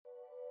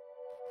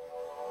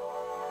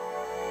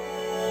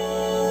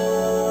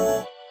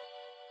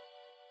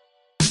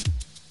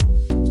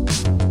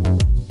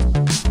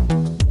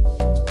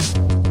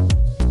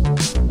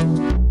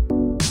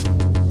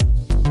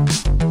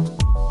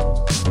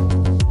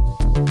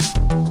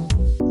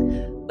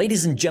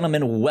Ladies and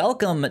gentlemen,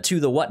 welcome to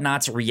the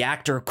Whatnots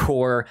Reactor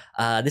Core.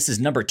 This is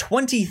number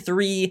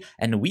 23,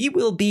 and we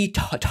will be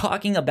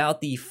talking about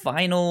the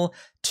final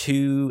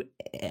two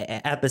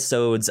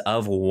episodes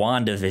of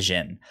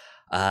WandaVision.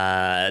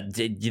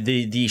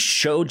 The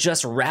show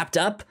just wrapped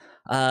up.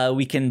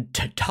 We can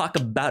talk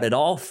about it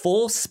all.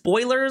 Full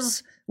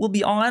spoilers will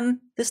be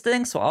on this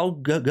thing, so I'll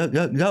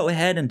go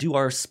ahead and do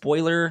our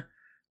spoiler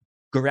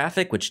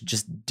graphic, which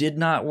just did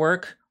not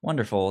work.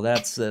 Wonderful.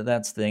 That's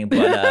the thing.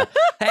 But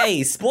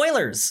hey,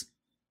 spoilers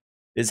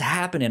is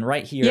happening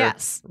right here,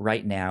 yes,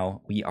 right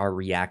now. We are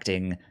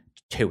reacting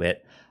to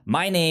it.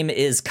 My name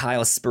is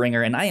Kyle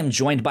Springer, and I am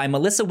joined by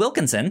Melissa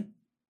Wilkinson.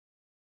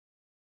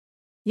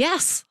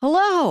 Yes.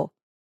 Hello.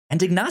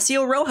 And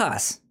Ignacio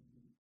Rojas.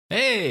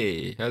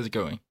 Hey, how's it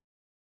going?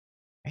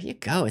 There you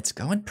go. It's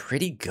going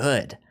pretty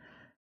good.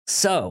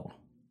 So,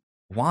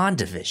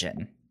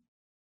 WandaVision.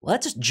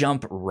 Let's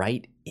jump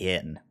right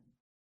in.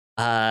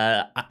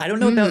 I don't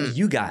know about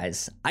you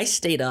guys. I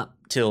stayed up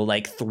till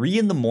like 3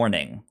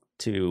 a.m.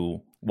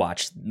 to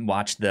watch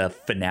the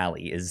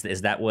finale.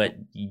 Is that what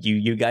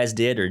you guys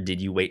did, or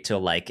did you wait till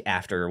like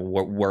after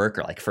work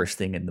or like first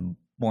thing in the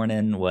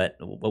morning? What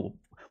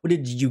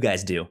did you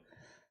guys do?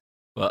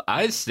 Well,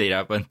 I stayed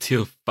up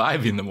until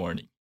 5 a.m.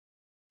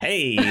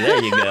 Hey,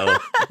 there you go.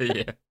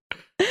 Yeah.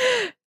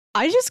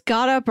 I just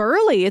got up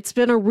early. It's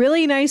been a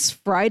really nice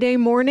Friday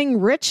morning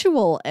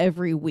ritual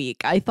every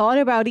week. I thought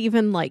about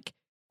even like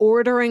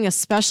ordering a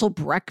special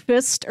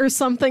breakfast or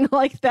something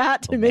like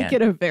that to make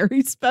it a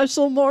very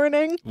special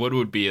morning. What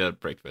would be a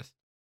breakfast?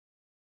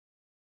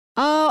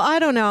 Oh, I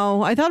don't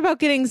know. I thought about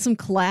getting some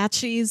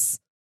kolaches,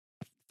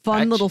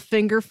 fun little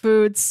finger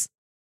foods.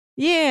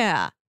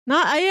 Yeah.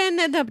 I didn't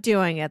end up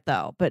doing it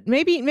though, but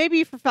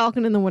maybe for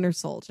Falcon and the Winter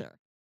Soldier.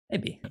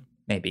 Maybe.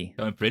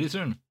 Coming pretty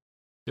soon.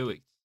 2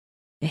 weeks.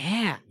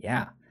 Yeah.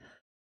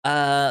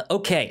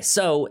 Okay,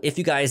 so if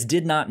you guys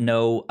did not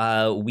know,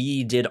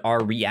 we did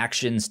our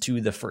reactions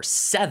to the first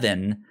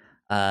 7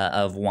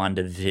 of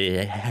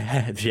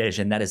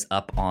WandaVision. That is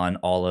up on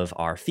all of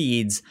our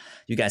feeds.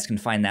 You guys can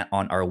find that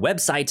on our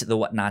website,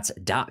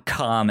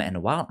 thewhatnots.com.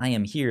 And while I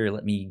am here,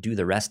 let me do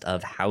the rest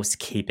of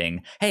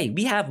housekeeping. Hey,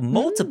 we have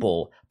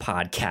multiple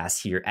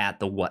podcasts here at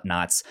The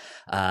Whatnots.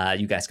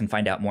 You guys can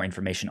find out more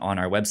information on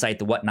our website,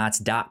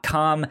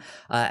 thewhatnots.com,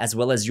 as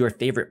well as your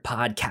favorite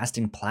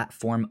podcasting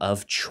platform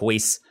of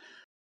choice.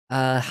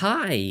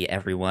 Hi,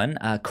 everyone.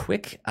 A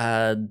quick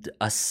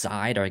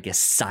aside, or I guess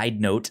side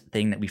note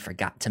thing that we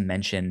forgot to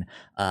mention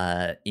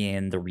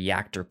in the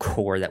Reactor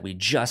Core that we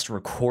just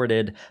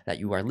recorded that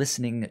you are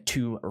listening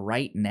to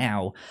right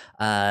now.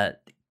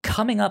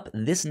 Coming up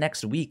this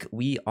next week,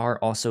 we are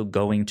also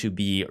going to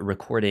be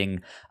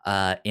recording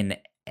an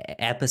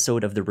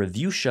episode of the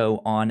review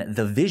show on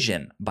The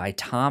Vision by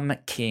Tom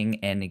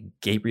King and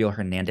Gabriel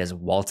Hernandez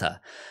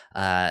Walta.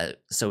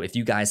 So if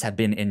you guys have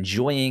been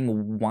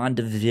enjoying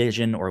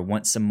WandaVision or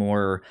want some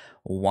more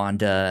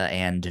Wanda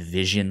and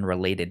Vision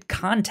related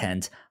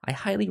content, I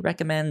highly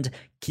recommend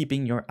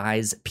keeping your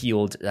eyes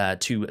peeled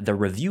to the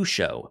review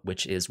show,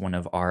 which is one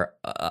of our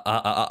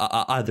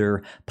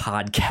other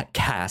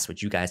podcasts,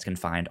 which you guys can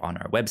find on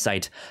our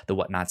website,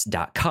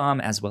 thewhatnots.com,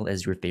 as well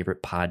as your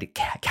favorite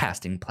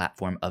podcasting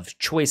platform of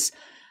choice.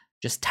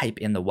 Just type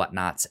in The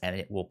Whatnots and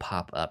it will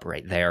pop up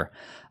right there.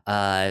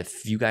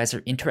 If you guys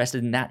are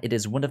interested in that, it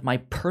is one of my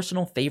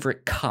personal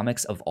favorite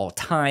comics of all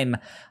time.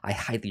 I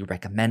highly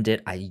recommend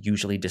it. I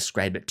usually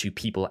describe it to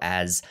people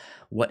as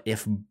what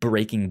if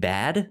Breaking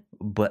Bad,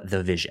 but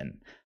The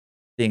Vision.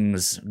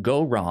 Things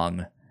go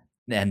wrong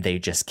and they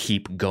just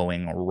keep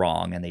going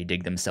wrong, and they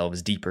dig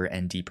themselves deeper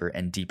and deeper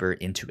and deeper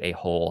into a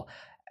hole,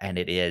 and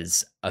it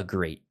is a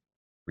great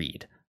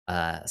read.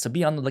 So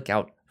be on the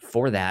lookout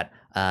for that.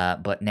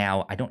 But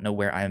now I don't know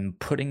where I'm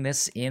putting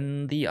this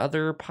in the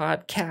other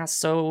podcast.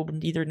 So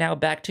either now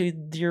back to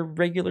your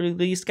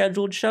regularly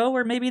scheduled show,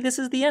 or maybe this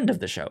is the end of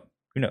the show.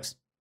 Who knows?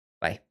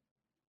 Bye.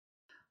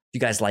 If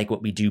you guys like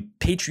what we do,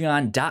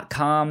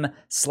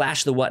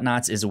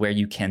 patreon.com/thewhatnots is where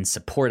you can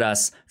support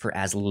us for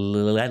as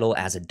little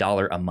as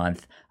 $1 a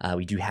month.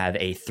 We do have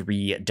a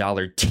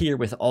 $3 tier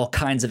with all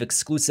kinds of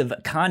exclusive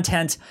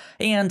content,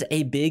 and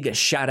a big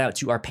shout out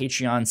to our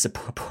Patreon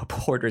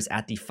supporters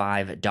at the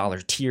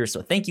 $5 tier.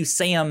 So thank you,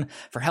 Sam,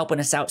 for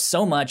helping us out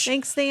so much.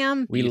 Thanks,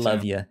 Sam. We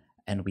love you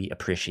and we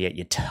appreciate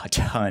you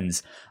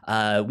tons.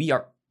 We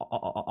are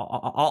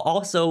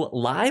also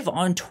live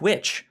on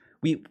Twitch.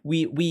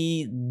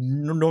 We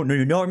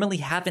normally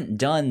haven't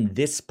done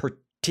this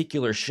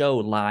particular show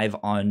live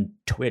on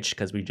Twitch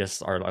because we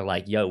just are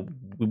like, yo,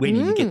 we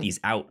need to get these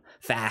out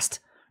fast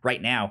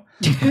right now.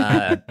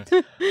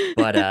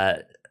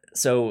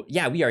 So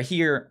yeah, we are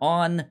here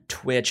on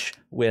Twitch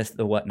with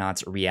the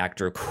Whatnots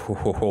Reactor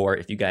Core.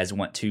 If you guys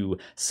want to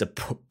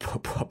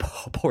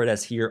support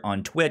us here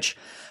on Twitch,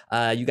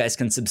 you guys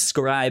can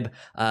subscribe.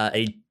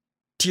 A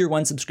tier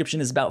 1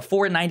 subscription is about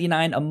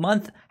 $4.99 a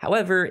month.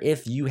 However,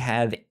 if you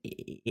have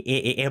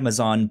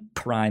Amazon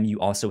Prime,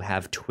 you also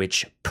have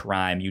Twitch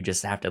Prime. You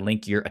just have to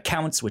link your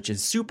accounts, which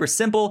is super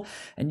simple,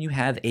 and you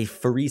have a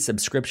free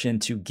subscription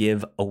to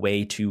give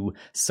away to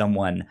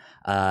someone.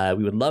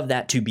 We would love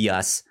that to be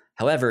us.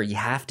 However, you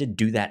have to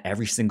do that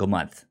every single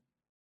month.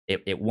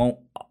 It won't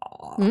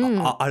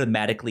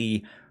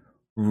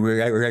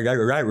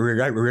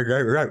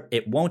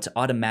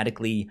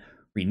automatically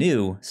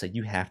renew, so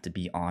you have to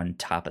be on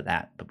top of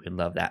that. But we'd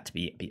love that to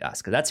be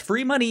us, because that's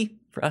free money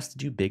for us to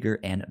do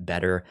bigger and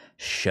better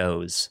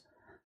shows.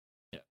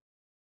 Yeah.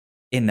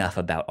 Enough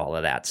about all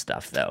of that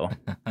stuff, though.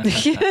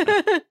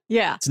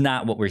 Yeah, it's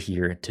not what we're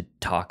here to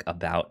talk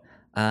about.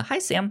 Hi,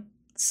 Sam.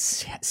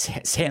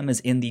 Sam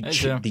is in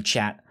the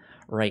chat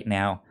right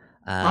now.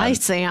 Hi,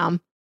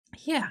 Sam.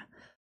 Yeah.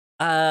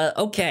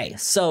 Okay,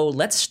 so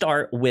let's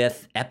start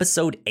with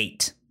episode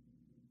 8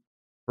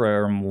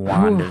 from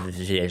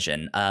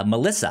WandaVision.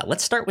 Melissa,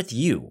 let's start with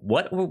you.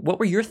 What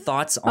were your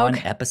thoughts on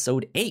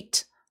episode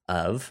 8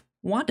 of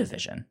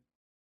WandaVision?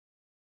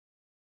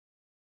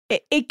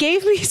 It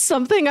gave me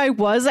something I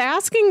was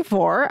asking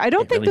for. I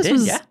don't think this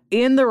was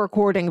in the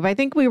recording, but I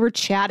think we were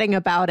chatting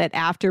about it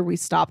after we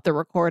stopped the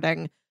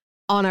recording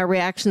on our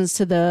reactions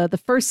to the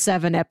first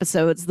 7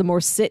 episodes, the more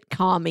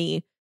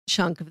sitcom-y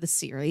chunk of the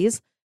series.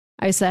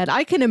 I said,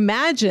 I can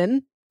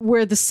imagine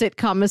where the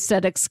sitcom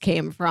aesthetics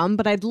came from,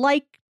 but I'd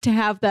like to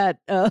have that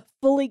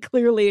fully,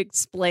 clearly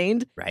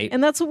explained. Right.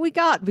 And that's what we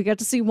got. We got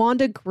to see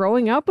Wanda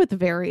growing up with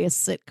various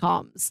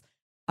sitcoms,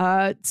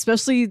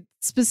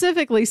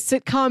 specifically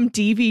sitcom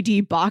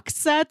DVD box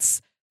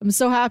sets. I'm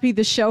so happy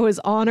the show has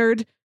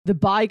honored the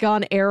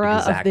bygone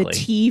era of the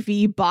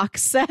TV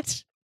box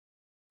set.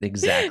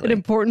 Exactly. An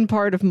important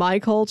part of my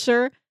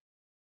culture.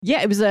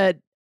 Yeah, it was a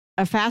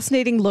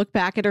fascinating look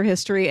back at her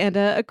history and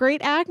a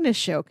great Agnes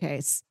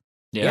showcase.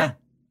 Yeah,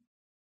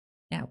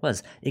 it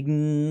was.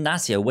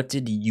 Ignacio, what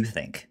did you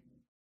think?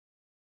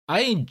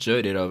 I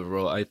enjoyed it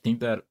overall. I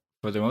think that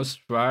for the most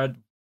part,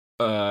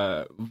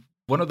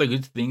 one of the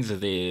good things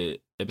that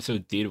the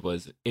episode did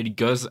was it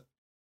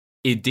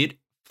did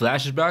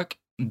flashback,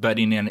 but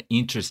in an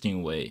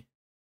interesting way.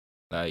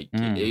 Like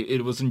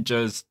it wasn't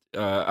just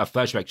a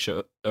flashback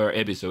show or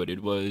episode.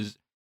 It was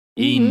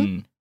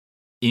in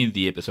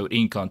the episode,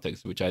 in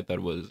context, which I thought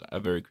was a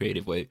very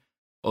creative way.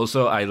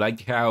 Also, I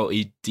liked how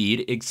it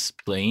did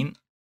explain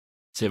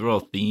several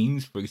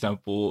things. For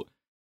example,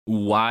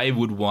 why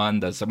would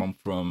someone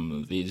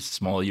from this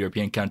small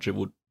European country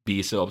would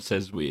be so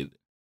obsessed with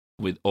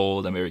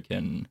old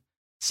American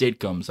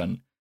sitcoms, and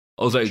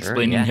also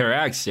explaining her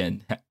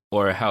accent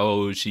or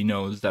how she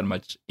knows that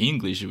much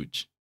English,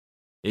 which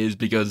is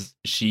because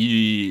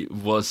she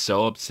was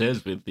so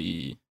obsessed with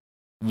the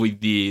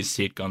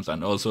sitcoms,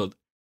 and also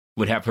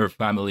would have her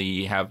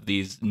family have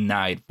this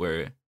night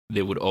where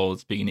they would all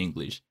speak in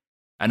English.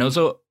 And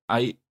also,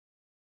 I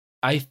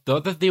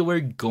thought that they were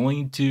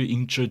going to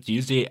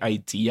introduce the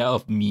idea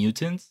of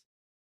mutants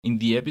in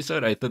the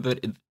episode. I thought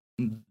that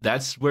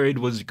that's where it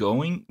was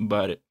going,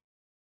 but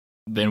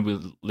then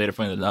we'll later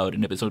find it out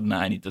in episode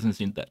 9. It doesn't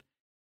seem that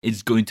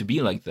it's going to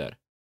be like that.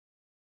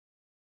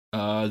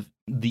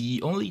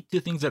 The only 2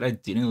 things that I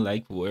didn't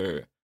like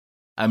were,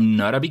 I'm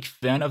not a big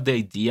fan of the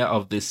idea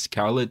of the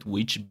Scarlet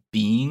Witch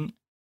being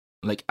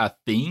like a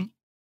thing,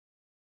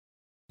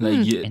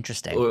 like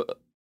interesting,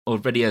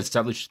 already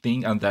established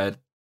thing, and that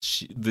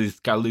the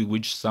Scarlet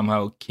Witch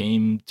somehow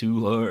came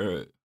to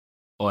her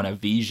on a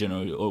vision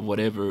or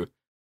whatever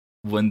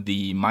when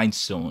the Mind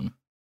Stone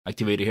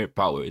activated her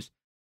powers.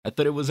 I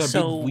thought it was a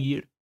bit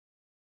weird.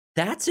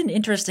 That's an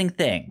interesting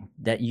thing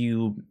that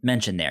you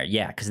mentioned there,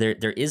 because there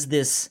is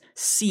this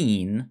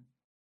scene,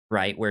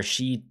 right, where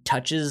she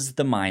touches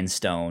the Mind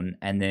Stone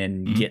and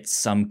then gets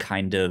some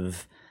kind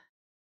of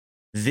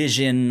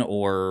vision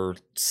or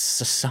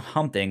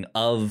something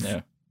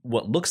of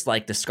what looks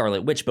like the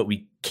Scarlet Witch, but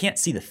we can't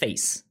see the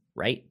face,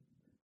 right?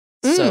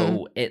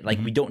 So it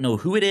we don't know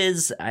who it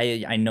is.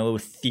 I know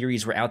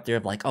theories were out there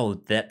of like, oh,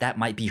 that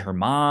might be her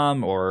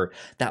mom, or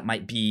that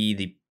might be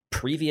the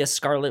previous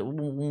Scarlet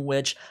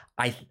Witch.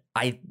 I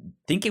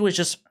think it was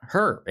just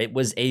her. It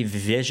was a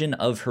vision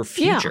of her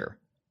future.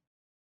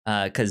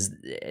 Because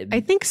I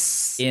think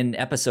in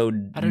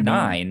episode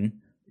 9,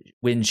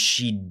 when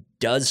she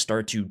does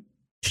start to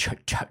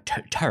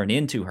turn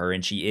into her,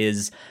 and she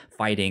is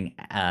fighting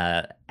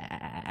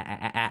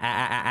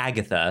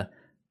Agatha,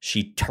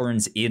 she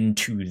turns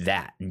into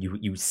that, and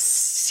you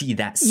see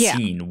that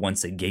scene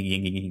once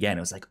again. It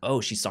was like,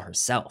 oh, she saw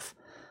herself.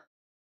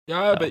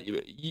 Yeah, but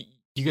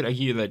you could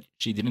argue that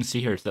she didn't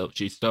see herself.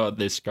 She saw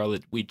the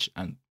Scarlet Witch,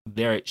 and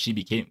there she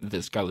became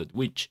the Scarlet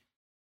Witch.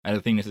 I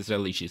don't think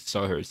necessarily she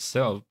saw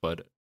herself,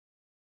 but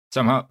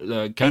somehow,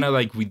 kind of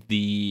like with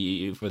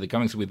for the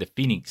comics with the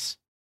Phoenix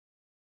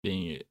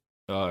being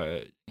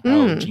how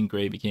Jean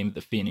Grey became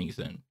the Phoenix,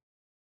 and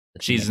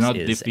she's not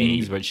the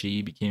Phoenix, but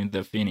she became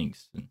the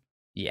Phoenix. And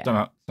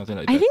somehow, something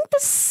like that. I think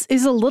this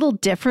is a little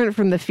different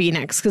from the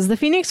Phoenix, because the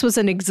Phoenix was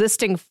an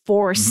existing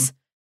force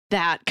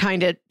that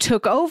kind of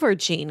took over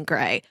Jean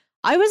Grey.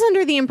 I was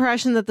under the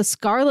impression that the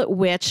Scarlet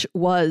Witch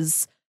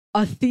was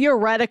a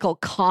theoretical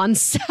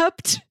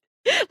concept.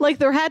 Like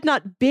there had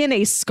not been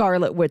a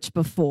Scarlet Witch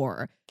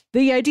before.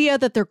 The idea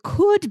that there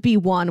could be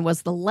one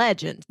was the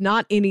legend,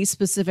 not any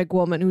specific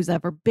woman who's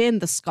ever been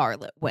the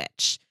Scarlet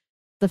Witch.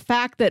 The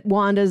fact that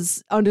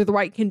Wanda's under the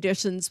right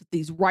conditions with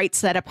these right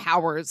set of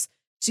powers,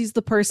 she's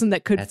the person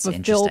that could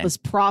fulfill this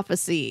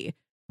prophecy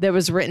that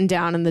was written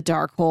down in the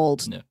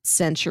Darkhold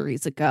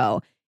centuries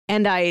ago.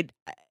 And I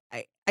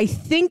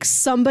think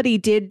somebody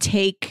did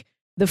take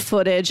the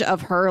footage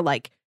of her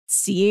like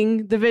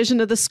seeing the vision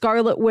of the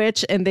Scarlet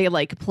Witch, and they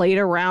like played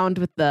around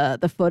with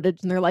the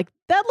footage, and they're like,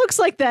 that looks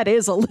like that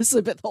is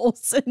Elizabeth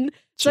Olsen.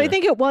 So I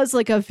think it was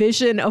like a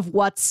vision of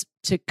what's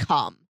to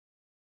come.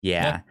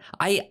 Yeah.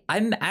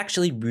 I'm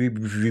actually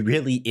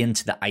really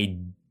into the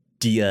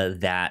idea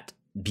that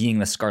being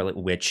the Scarlet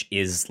Witch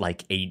is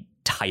like a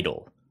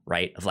title,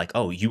 right? Of like,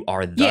 oh, you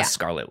are the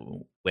Scarlet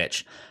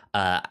Witch.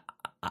 I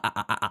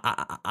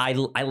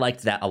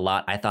liked that a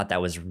lot. I thought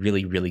that was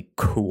really, really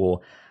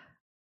cool.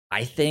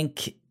 I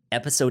think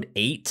episode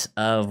 8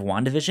 of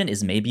WandaVision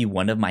is maybe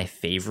one of my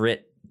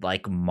favorite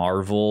like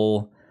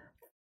Marvel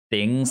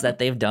things that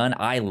they've done.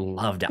 I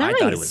loved it. Nice. I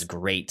thought it was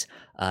great.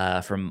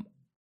 From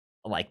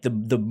like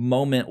the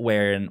moment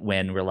when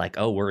we're like,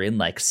 oh, we're in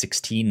like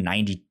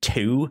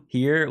 1692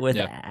 here with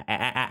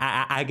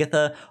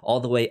Agatha,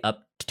 all the way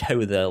up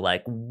to the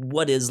like,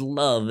 what is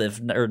love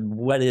or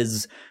what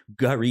is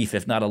grief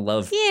if not a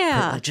love?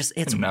 Yeah, just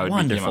it's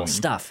wonderful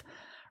stuff,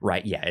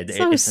 right? Yeah,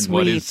 it's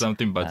what is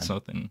something but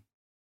something.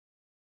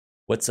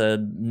 What's a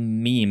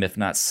meme if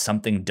not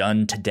something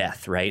done to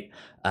death, right?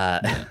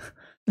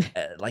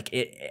 Like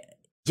it.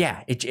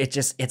 Yeah,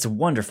 it's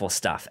wonderful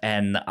stuff,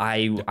 and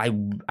I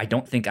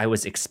don't think I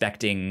was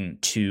expecting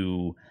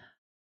to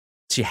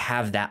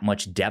have that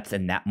much depth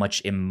and that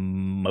much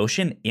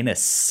emotion in a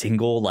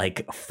single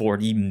like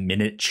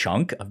 40-minute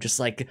chunk of just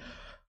like,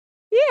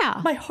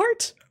 my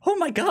heart. Oh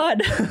my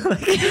god!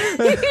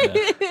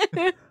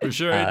 For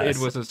sure, it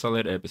was a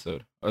solid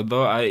episode.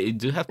 Although I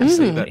do have to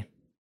say that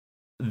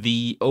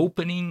the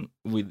opening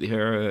with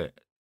her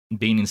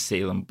being in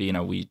Salem, being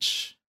a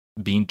witch,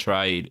 being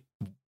tried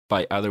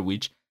by other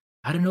witch,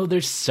 I don't know,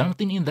 there's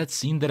something in that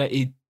scene that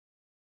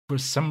for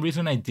some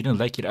reason I didn't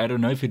like it. I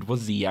don't know if it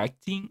was the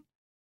acting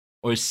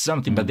or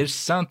something, but there's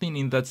something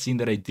in that scene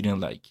that I didn't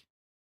like.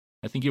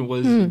 I think it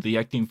was the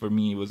acting for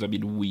me was a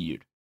bit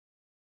weird.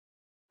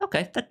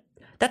 Okay,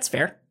 that's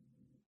fair.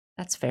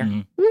 That's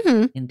fair.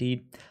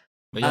 Indeed.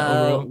 But yeah,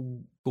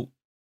 overall, cool.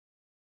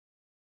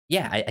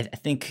 Yeah, I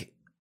think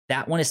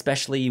that one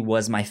especially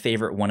was my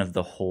favorite one of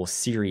the whole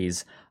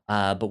series.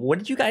 But what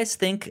did you guys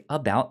think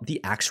about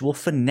the actual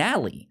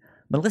finale?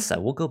 Melissa,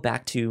 we'll go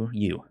back to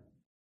you.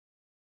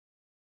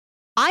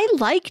 I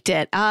liked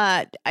it.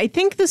 I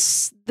think the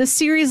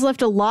series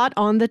left a lot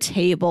on the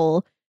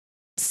table.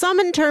 Some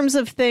in terms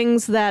of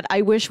things that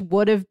I wish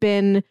would have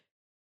been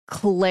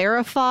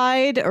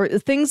clarified, or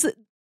things that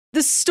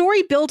the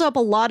story built up a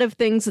lot of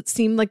things that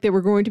seemed like they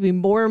were going to be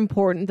more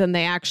important than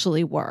they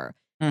actually were.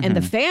 And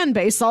the fan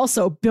base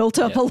also built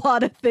up a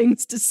lot of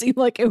things to seem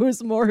like it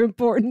was more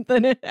important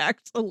than it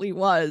actually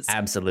was.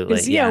 Absolutely.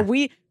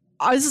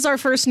 This is our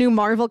first new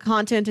Marvel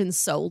content in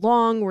so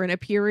long. We're in a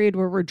period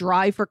where we're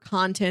dry for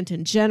content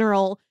in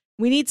general.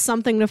 We need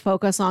something to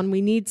focus on. We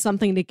need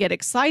something to get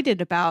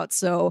excited about.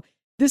 So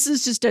this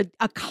is just a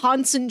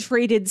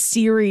concentrated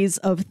series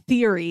of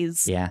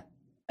theories. Yeah.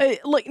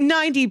 Like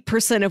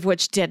 90% of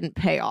which didn't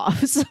pay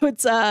off. So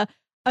it's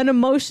an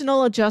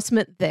emotional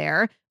adjustment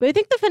there. But I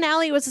think the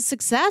finale was a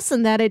success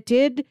in that it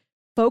did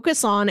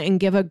focus on and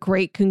give a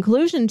great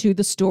conclusion to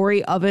the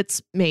story of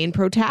its main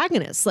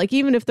protagonists. Like,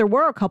 even if there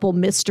were a couple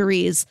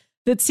mysteries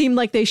that seemed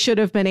like they should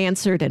have been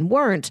answered and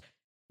weren't,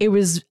 it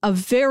was a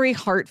very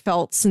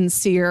heartfelt,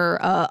 sincere,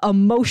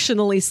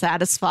 emotionally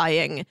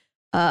satisfying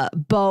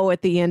bow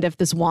at the end of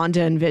this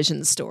Wanda and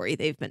Vision story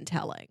they've been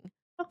telling.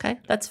 Okay,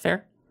 that's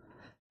fair.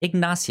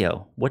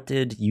 Ignacio, what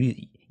did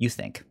you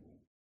think?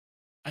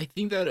 I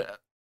think that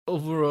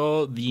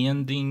overall the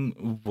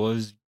ending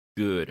was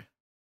good.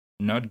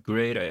 Not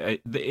great.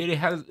 It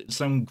has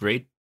some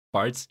great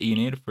parts in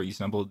it. For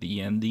example, the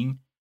ending.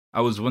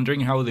 I was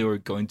wondering how they were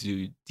going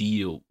to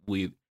deal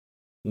with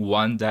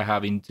Wanda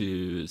having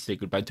to say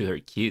goodbye to her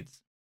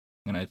kids.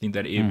 And I think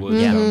that it was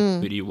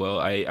done pretty well.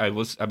 I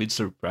was a bit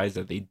surprised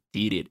that they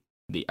did it.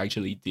 They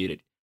actually did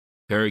it.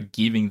 Her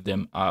giving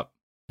them up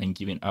and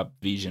giving up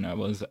Vision, I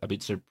was a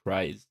bit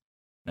surprised.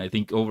 And I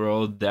think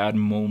overall that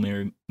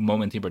moment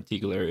in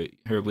particular,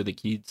 her with the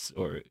kids,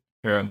 or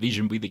her and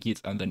Vision with the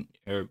kids, and then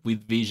her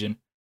with Vision,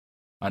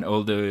 and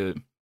all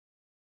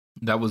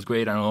that was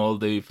great, and all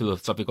the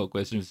philosophical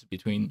questions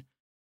between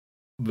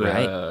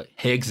the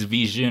Hex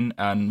Vision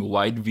and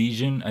White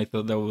Vision. I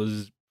thought that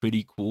was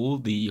pretty cool.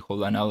 The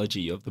whole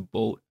analogy of the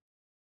boat,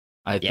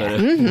 I thought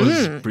it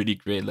was pretty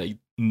great. Like,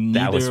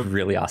 that was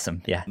really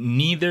awesome. Yeah,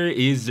 neither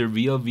is the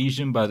real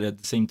Vision, but at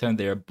the same time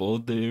they are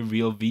both the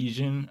real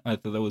Vision. I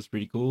thought that was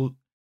pretty cool.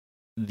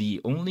 The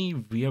only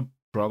real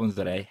problems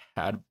that I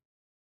had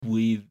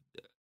with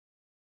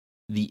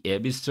the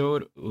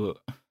episode,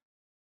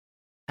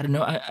 I don't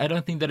know. I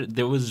don't think that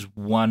there was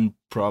one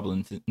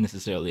problem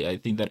necessarily. I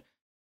think that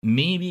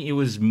maybe it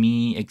was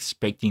me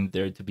expecting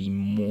there to be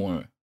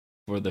more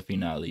for the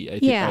finale. I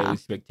think I was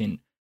expecting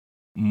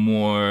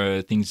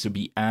more things to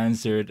be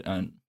answered,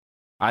 and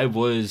I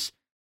was,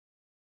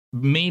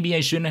 maybe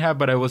I shouldn't have,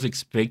 but I was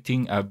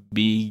expecting a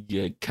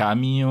big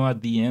cameo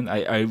at the end.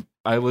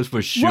 I was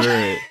for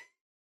sure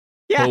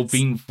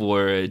hoping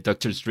for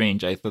Doctor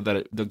Strange. I thought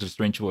that Doctor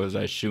Strange was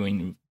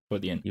shooing for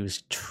the end. He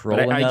was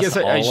trolling us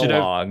all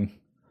along.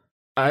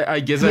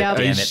 I guess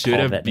I should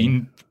have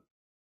been.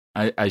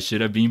 I should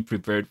have been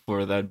prepared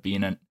for that,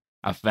 being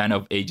a fan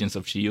of Agents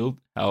of S.H.I.E.L.D.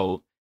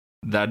 How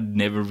that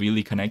never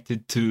really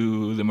connected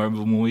to the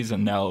Marvel movies,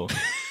 and now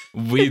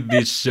with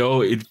this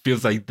show, it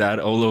feels like that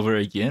all over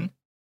again.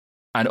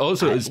 And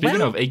also,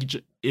 speaking of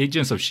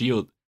Agents of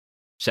S.H.I.E.L.D.,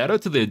 shout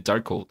out to the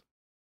Darkhold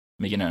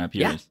making an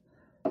appearance.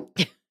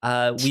 Yeah.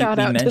 Shout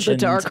out to the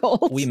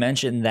Darkhold. We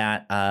mentioned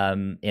that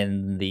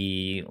in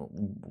the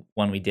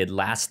one we did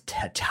last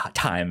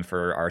time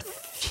for our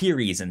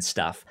theories and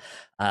stuff,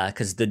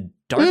 because the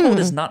Darkhold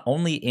is not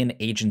only in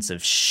Agents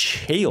of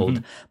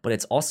S.H.I.E.L.D., but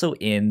it's also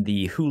in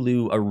the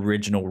Hulu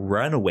original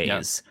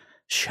Runaways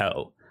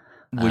show,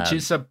 which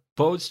is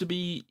supposed to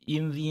be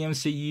in the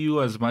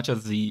MCU as much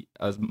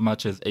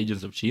as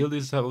Agents of S.H.I.E.L.D.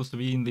 is supposed to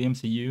be in the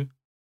MCU.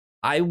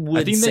 I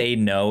would say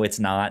no, it's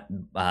not.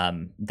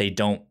 They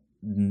don't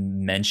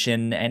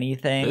mention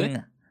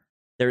anything.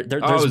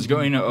 Really? I was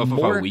going off of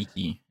a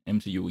wiki,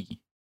 MCU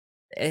wiki.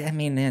 I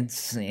mean,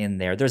 it's in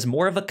there. There's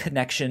more of a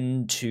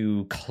connection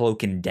to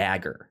Cloak and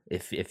Dagger,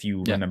 if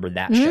you remember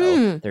that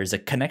show. There's a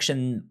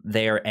connection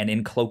there, and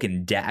in Cloak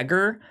and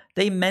Dagger,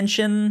 they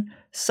mention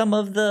some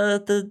of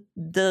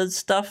the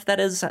stuff that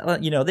is,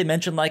 they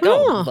mention like,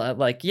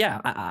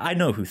 I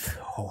know who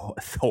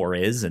Thor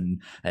is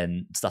and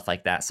stuff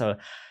like that. So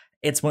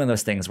it's one of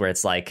those things where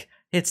it's like,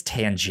 it's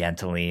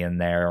tangentially in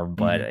there,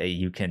 but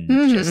you can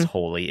just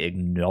wholly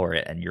ignore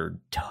it, and you're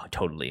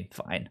totally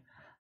fine.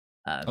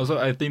 Also,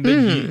 I think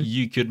that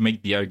you could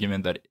make the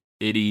argument that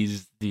it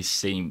is the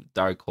same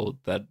Darkhold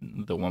that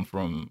the one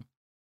from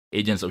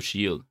Agents of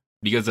S.H.I.E.L.D.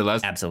 Because the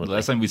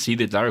last time we see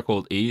the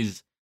Darkhold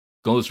is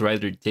Ghost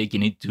Rider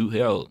taking it to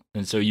Hell,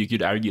 and so you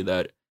could argue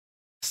that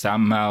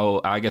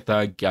somehow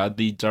Agatha got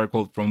the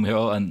Darkhold from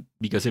Hell, and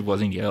because it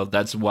was in Hell,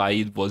 that's why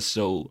it was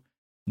so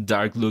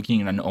dark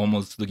looking and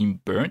almost looking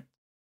burnt.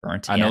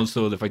 And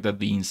also the fact that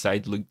the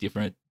inside looked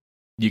different,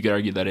 you could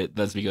argue that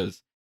that's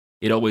because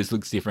it always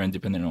looks different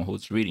depending on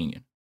who's reading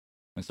it.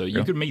 And so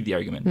you could make the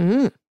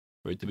argument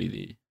for it to be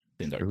the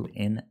same Darkhold. True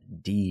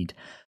indeed.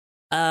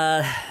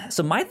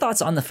 So my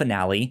thoughts on the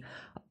finale,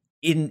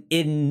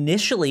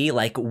 initially,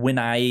 like when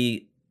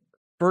I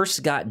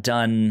first got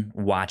done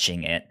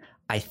watching it,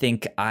 I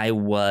think I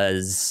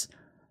was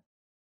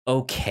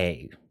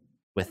okay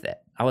with it.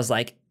 I was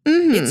like,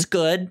 it's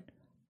good.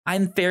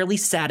 I'm fairly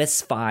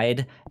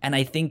satisfied, and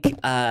I think,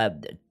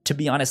 to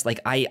be honest, like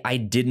I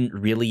didn't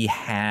really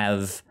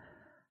have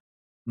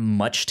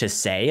much to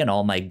say in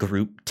all my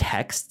group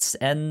texts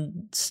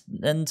and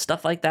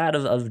stuff like that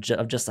of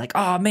just like,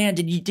 oh man,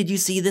 did you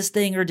see this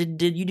thing, or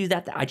did you do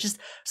that? I just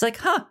was like,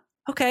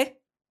 okay,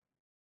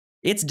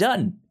 it's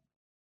done.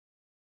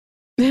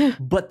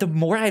 But the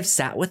more I've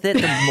sat with it,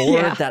 the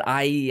more that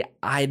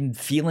I'm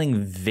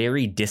feeling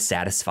very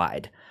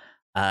dissatisfied,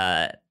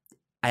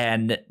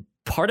 and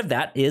part of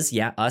that is,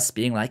 us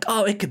being like,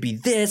 oh, it could be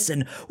this,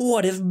 and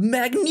what if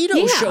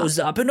Magneto shows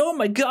up, and oh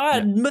my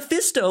god,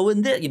 Mephisto,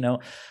 and this,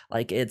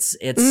 like it's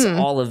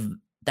all of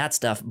that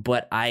stuff.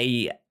 But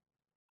I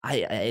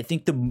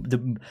think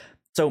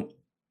so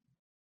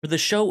for the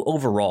show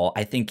overall,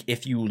 I think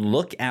if you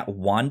look at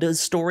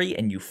Wanda's story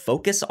and you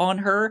focus on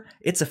her,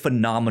 it's a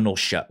phenomenal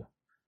show.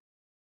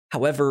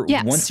 However,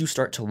 once you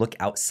start to look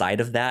outside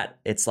of that,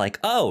 it's like,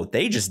 oh,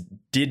 they just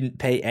didn't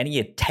pay any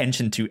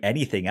attention to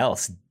anything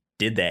else,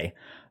 did they?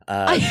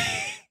 I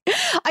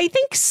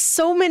think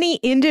so many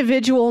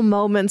individual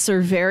moments are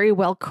very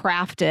well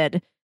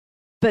crafted,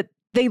 but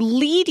they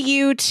lead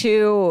you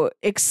to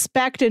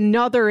expect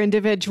another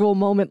individual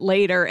moment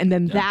later, and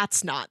then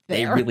that's not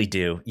there. They really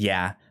do,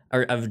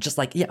 Or of just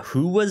like,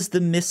 who was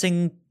the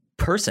missing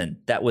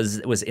person that was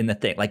in the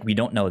thing? Like, we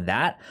don't know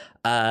that.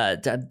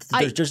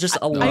 There's just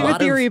a lot. I have a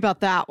theory about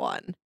that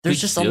one. There's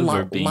just a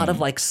lot of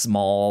like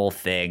small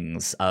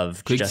things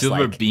of Quicksilver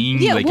just like being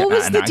like what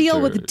was an the deal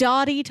actor. with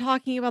Dottie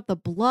talking about the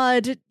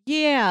blood?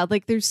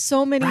 Like there's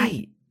so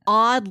many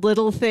odd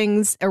little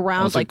things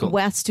around Also like cool.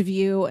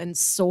 Westview and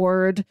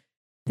Sword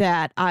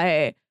that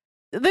they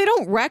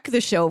don't wreck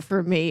the show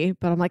for me,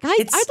 but I'm like, I'd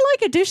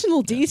like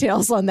additional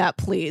details on that,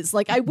 please.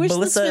 Like, I wish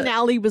this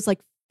finale was like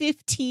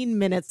 15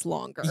 minutes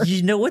longer.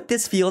 You know what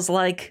this feels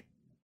like?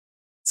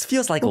 This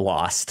feels like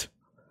Lost.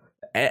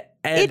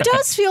 It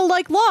does feel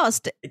like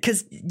Lost.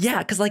 Because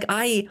like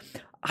I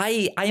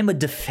am a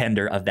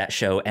defender of that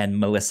show, and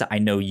Melissa, I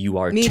know you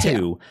are Me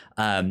too.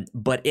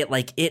 But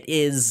it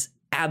is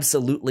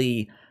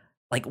absolutely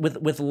like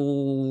with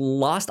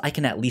Lost, I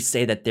can at least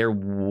say that there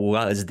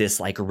was this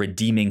like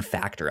redeeming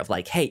factor of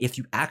like, hey, if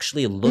you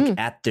actually look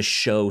at the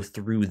show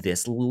through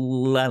this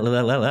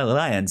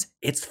lens,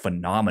 it's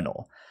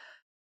phenomenal.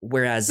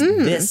 Whereas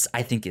this,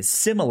 I think, is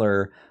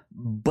similar,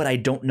 but I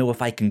don't know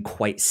if I can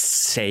quite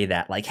say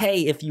that. Like,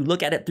 hey, if you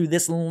look at it through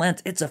this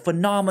lens, it's a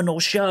phenomenal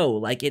show.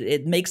 Like,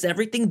 it makes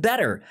everything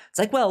better. It's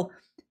like, well,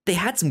 they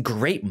had some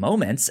great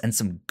moments and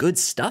some good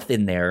stuff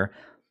in there,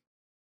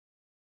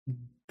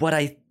 but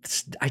I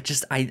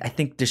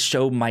think the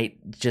show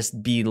might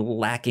just be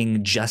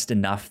lacking just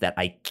enough that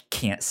I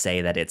can't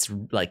say that it's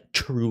like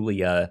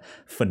truly a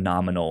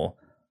phenomenal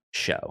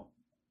show.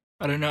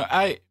 I don't know.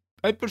 I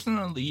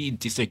personally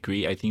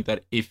disagree. I think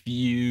that if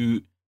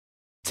you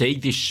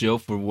take this show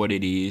for what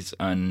it is,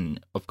 and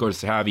of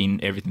course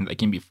having everything that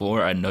came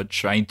before and not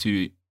trying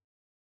to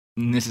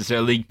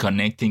necessarily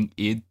connecting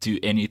it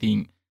to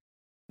anything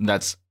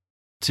that's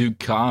to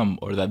come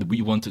or that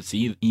we want to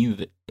see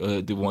in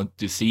the want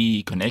to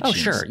see connections. Oh,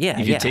 sure. Yeah.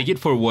 If you take it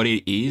for what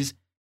it is,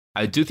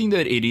 I do think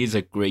that it is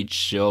a great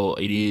show.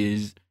 It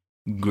is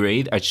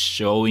great at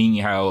showing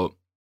how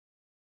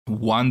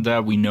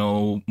Wanda, we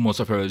know most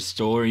of her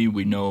story,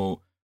 we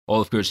know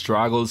all of her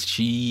struggles.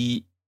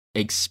 She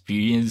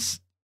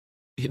experienced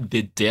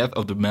the death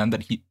of the man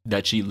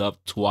that she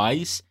loved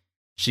twice.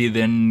 She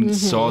then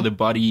saw the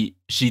body.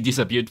 She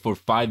disappeared for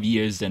 5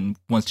 years, and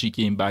once she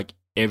came back,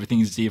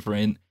 everything's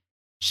different.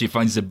 She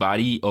finds the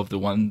body of the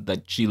one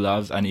that she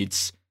loves, and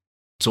it's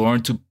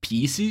torn to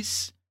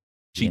pieces.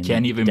 She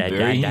can't even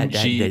bury him.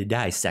 She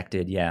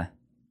dissected, yeah.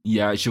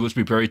 Yeah, she was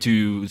prepared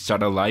to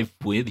start a life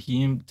with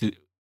him, to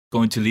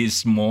go into this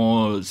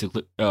small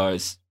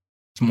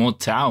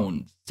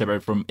town,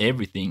 separate from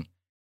everything.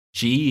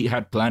 She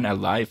had planned a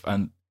life,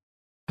 and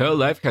her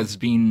life has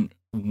been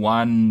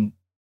one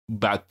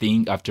bad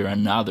thing after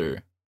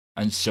another.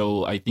 And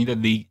so I think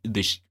that the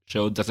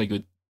show does a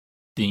good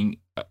thing.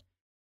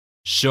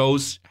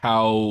 Shows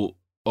how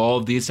all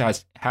this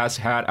has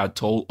had a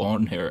toll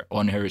on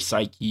her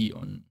psyche,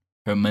 on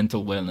her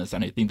mental wellness,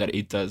 and I think that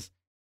it does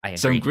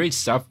some great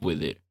stuff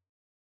with it.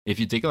 If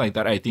you take it like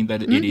that, I think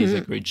that it is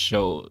a great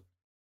show,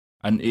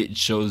 and it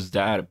shows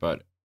that.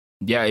 But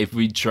yeah, if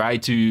we try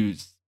to,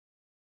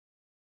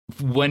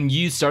 when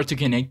you start to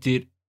connect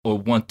it or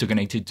want to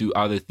connect it to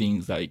other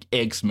things like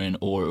X-Men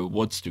or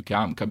what's to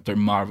come, Captain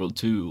Marvel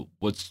 2,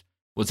 what's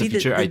the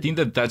future, I think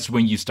that's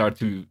when you start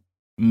to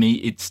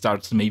it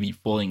starts maybe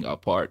falling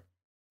apart.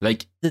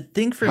 Like, the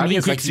thing for me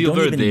is like you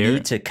don't even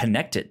need to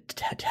connect it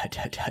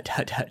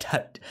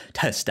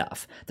to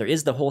stuff. There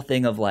is the whole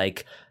thing of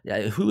like,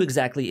 who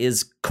exactly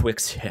is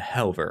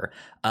Quicksilver?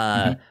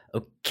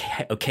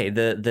 Okay,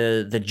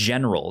 the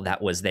general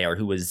that was there,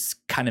 who was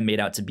kind of made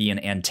out to be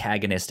an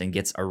antagonist and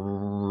gets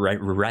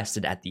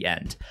arrested at the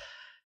end.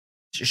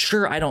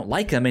 Sure, I don't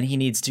like him and he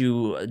needs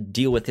to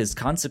deal with his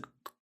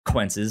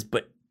consequences,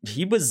 but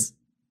he was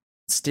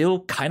still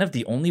kind of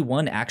the only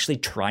one actually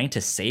trying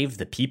to save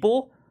the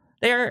people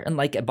there. And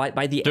like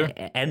by the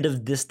end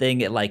of this thing,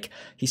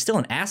 he's still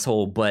an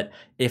asshole, but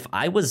if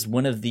I was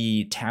one of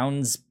the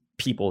town's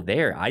people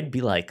there, I'd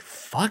be like,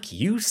 fuck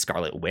you,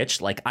 Scarlet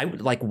Witch. Like,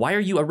 why are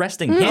you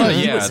arresting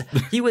him?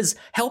 He was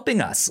helping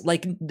us.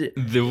 Like,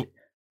 the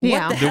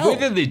way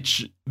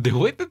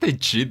that they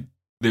treat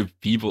the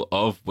people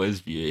of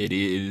Westview, it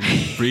is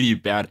pretty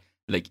bad.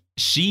 Like,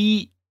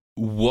 she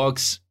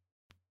walks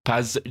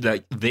past,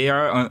 like, they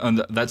are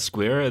on that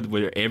square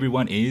where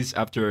everyone is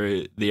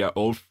after they are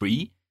all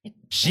free.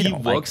 She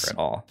walks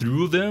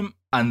through them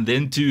and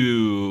then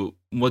to,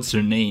 what's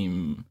her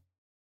name?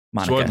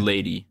 Monica. Sword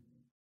Lady.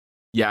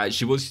 Yeah,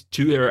 she walks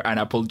to her and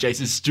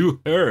apologizes to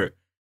her.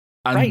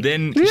 And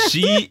then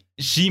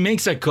she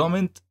makes a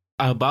comment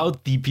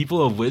about the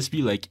people of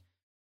Westview, like,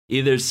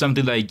 either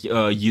something like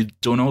you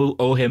don't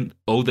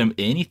owe them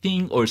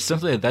anything, or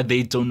something like that.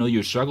 They don't know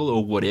your struggle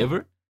or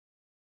whatever.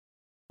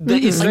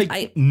 It's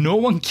like no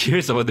one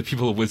cares about the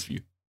people of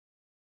Westview.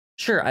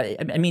 Sure,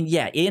 I mean,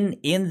 yeah.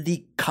 In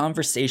the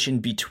conversation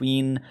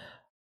between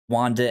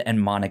Wanda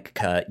and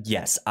Monica,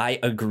 yes, I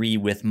agree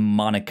with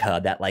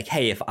Monica that, like,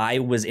 hey, if I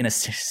was in a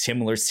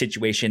similar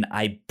situation,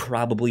 I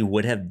probably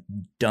would have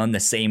done the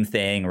same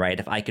thing, right?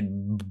 If I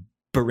could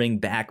bring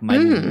back my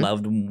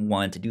loved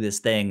one to do this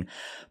thing.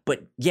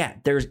 But yeah,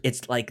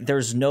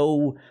 there's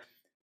no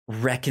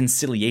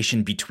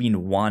reconciliation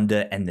between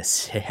Wanda and the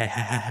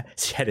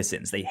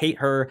citizens. They hate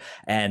her,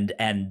 and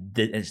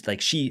it's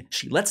like she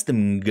lets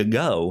them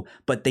go,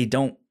 but they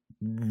don't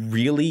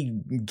really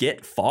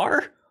get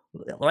far.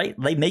 Right?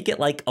 They make it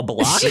like a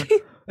block,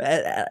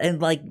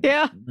 and like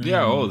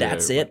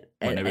that's it.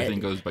 When everything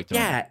goes back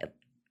to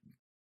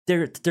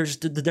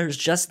there's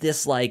just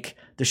this, like,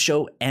 the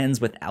show ends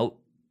without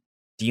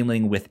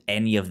dealing with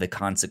any of the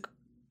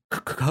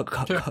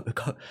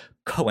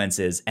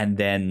consequences, and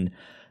then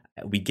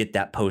we get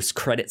that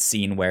post-credit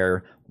scene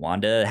where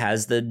Wanda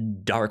has the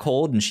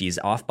Darkhold and she's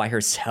off by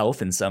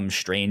herself in some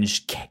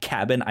strange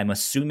cabin. I'm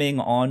assuming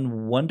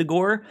on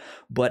Wundagore,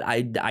 but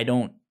I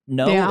don't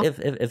know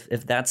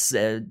if that's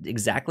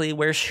exactly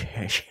where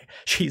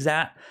she's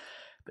at.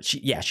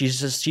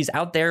 she's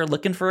out there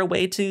looking for a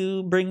way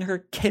to bring her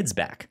kids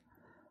back.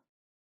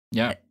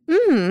 Yeah.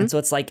 And so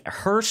it's like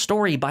her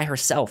story by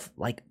herself,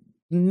 like,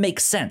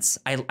 makes sense.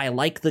 I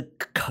like the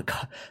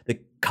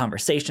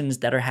conversations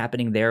that are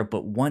happening there,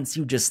 but once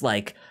you just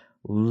like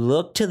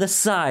look to the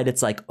side,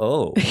 it's like,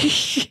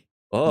 they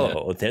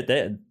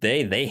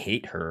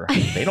hate her.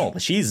 They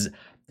don't. She's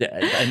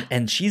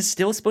and she's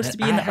still supposed to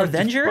be an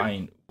Avenger. To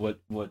find what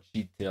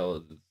she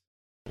tells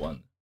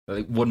Wanda,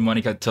 like what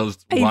Monica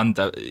tells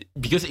Wanda,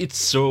 because it's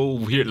so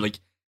weird. Like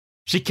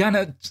she kind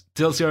of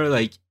tells her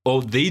like, "Oh,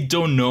 they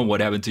don't know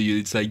what happened to you."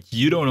 It's like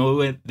you don't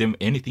know them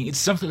anything. It's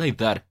something like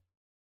that,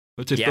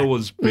 which I thought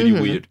was pretty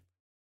weird.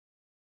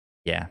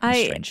 Yeah,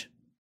 it's strange.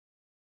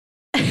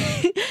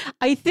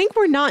 I think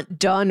we're not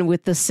done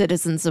with the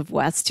citizens of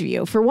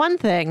Westview. For one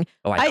thing,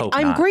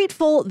 I'm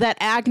grateful that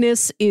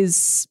Agnes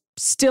is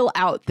still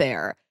out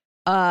there.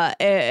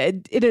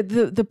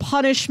 The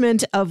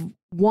punishment of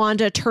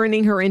Wanda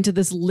turning her into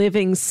this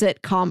living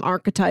sitcom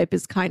archetype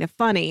is kind of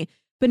funny.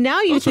 But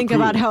now you think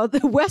about how the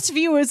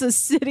Westview is a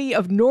city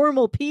of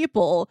normal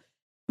people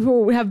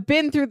who have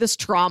been through this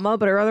trauma,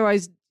 but are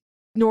otherwise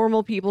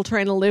normal people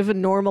trying to live a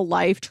normal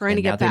life, trying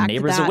to get back to that.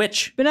 Neighbor's a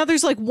witch. But now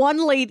there's like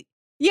one lady.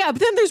 Yeah,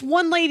 but then there's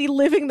one lady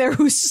living there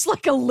who's just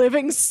like a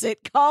living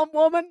sitcom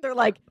woman. They're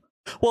like,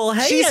 well,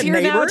 hey, she's here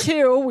neighbor. now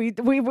too. We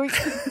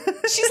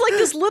she's like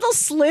this little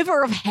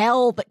sliver of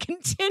hell that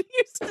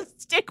continues to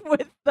stick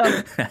with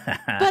them.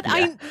 But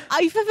I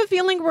have a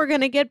feeling we're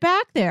going to get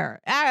back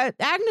there.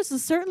 Agnes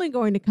is certainly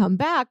going to come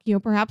back. You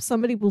know, perhaps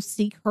somebody will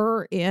seek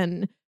her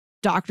in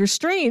Doctor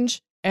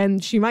Strange,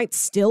 and she might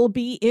still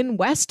be in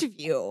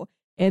Westview.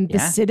 And the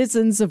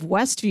citizens of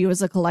Westview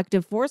as a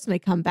collective force may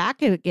come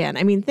back again.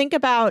 I mean, think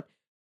about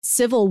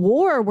Civil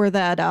War, where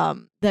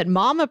that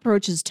mom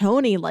approaches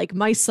Tony like,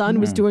 my son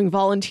was doing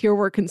volunteer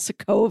work in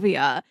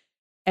Sokovia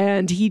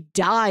and he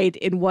died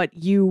in what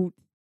you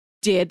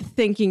did,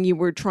 thinking you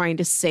were trying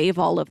to save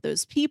all of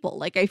those people.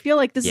 Like, I feel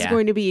like this is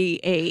going to be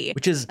a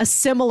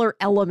similar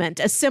element,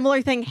 a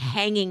similar thing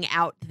hanging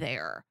out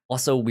there.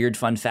 Also, weird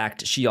fun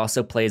fact, she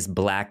also plays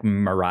Black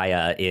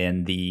Mariah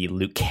in the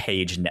Luke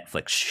Cage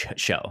Netflix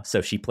show.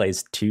 So she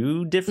plays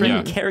two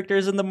different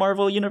characters in the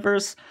Marvel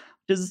universe,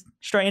 which is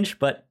strange,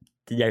 but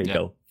there you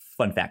go.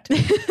 Fun fact.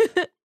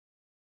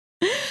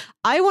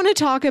 I want to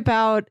talk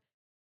about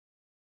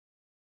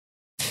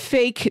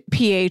fake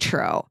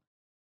Pietro,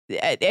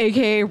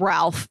 aka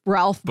Ralph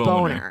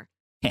Boner.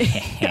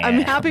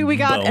 I'm happy we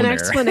got an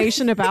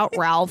explanation about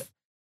Ralph,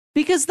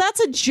 because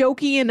that's a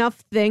jokey enough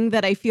thing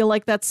that I feel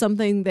like that's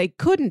something they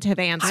couldn't have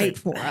answered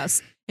for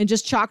us and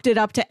just chalked it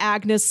up to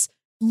Agnes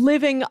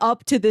living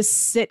up to this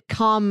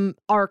sitcom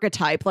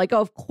archetype. Like,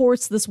 oh, of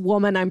course, this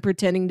woman I'm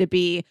pretending to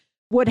be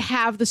would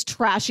have this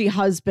trashy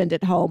husband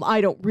at home.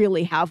 I don't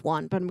really have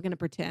one, but I'm going to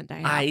pretend I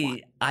have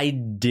one. I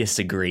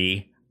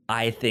disagree.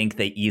 I think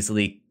they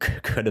easily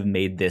could have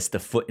made this the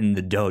foot in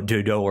the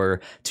door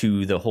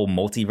to the whole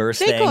multiverse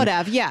thing. They could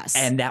have, yes.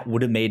 And that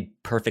would have made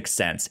perfect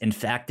sense. In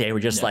fact, they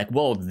were just like,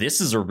 well, this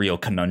is a real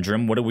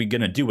conundrum. What are we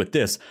going to do with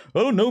this?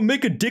 Oh, no,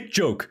 make a dick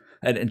joke.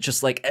 And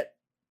just like...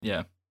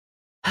 Yeah.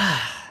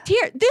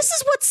 Here, this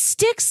is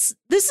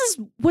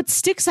what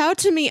sticks out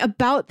to me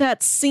about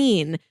that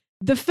scene.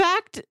 The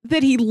fact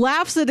that he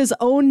laughs at his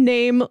own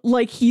name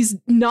like he's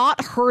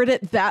not heard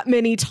it that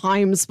many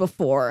times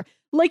before.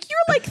 Like, you're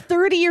like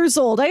 30 years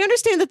old. I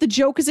understand that the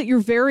joke is that you're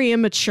very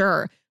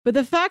immature, but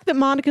the fact that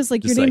Monica's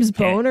like, your name's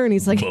Boner, and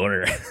he's like,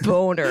 Boner.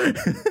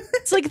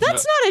 It's like,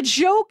 that's not a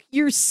joke.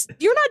 You're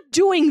not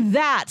doing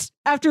that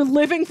after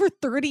living for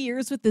 30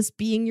 years with this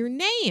being your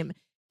name.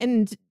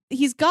 And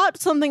he's got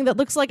something that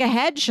looks like a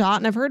headshot,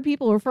 and I've heard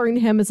people referring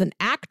to him as an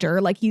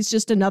actor, like he's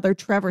just another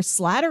Trevor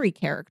Slattery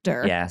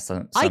character. Yeah,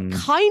 I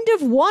kind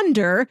of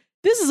wonder,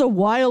 this is a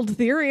wild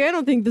theory, I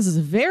don't think this is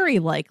very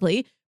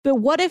likely, but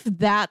what if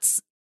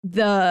that's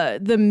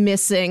the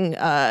missing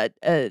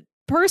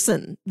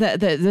person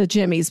that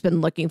Jimmy's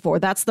been looking for?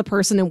 That's the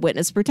person in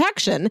witness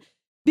protection.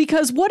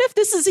 Because what if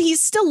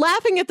he's still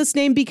laughing at this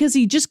name because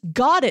he just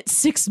got it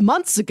 6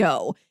 months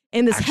ago,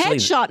 and this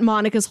headshot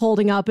Monica's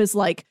holding up is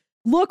like,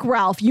 look,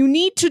 Ralph, you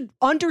need to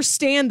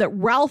understand that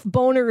Ralph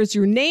Boner is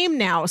your name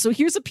now. So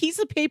here's a piece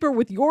of paper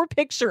with your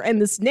picture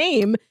and this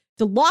name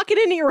to lock it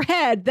into your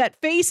head. That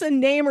face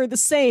and name are the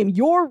same.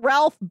 You're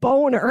Ralph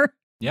Boner.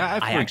 Yeah,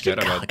 I actually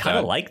kind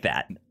of like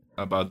that.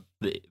 About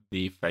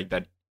the fact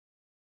that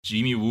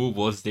Jimmy Woo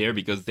was there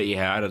because they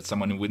had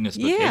someone in witness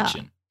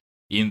protection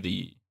in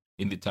the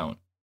town.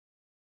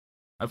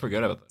 I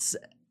forgot about that.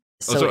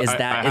 So also,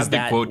 is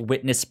that quote,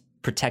 witness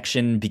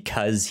protection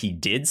because he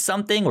did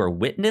something or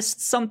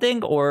witnessed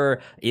something,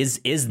 or is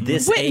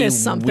this witness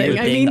a something? Weird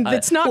thing? I mean,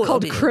 it's not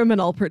called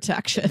criminal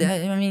protection.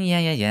 I mean,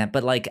 yeah.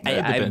 But like,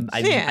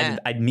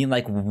 I mean,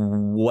 like,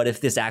 what if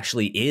this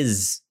actually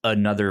is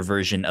another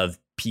version of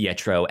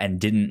Pietro and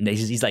didn't?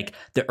 He's like,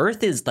 the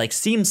Earth is like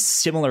seems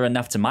similar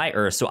enough to my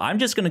Earth, so I'm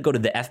just gonna go to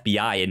the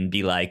FBI and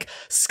be like,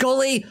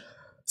 Scully,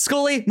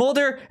 Scully,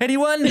 Mulder,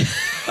 anyone?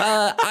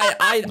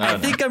 I No.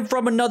 think I'm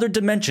from another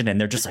dimension, and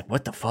they're just like,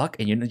 what the fuck?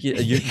 And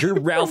you're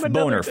Ralph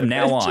Boner from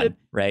now on,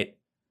 right?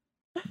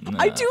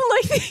 I do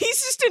like that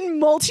he's just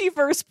in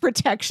multiverse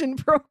protection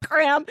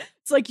program.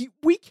 It's like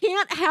we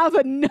can't have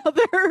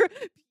another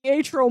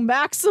Pietro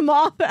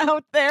Maximoff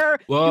out there.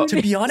 Well,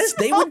 To be honest,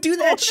 they would do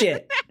that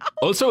shit.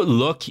 also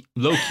Loki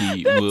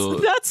will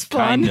That's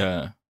fun.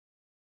 kind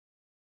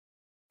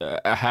of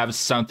have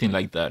something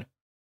like that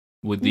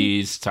with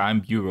these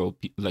time bureau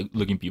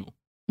looking people.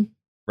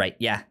 Right?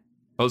 Yeah.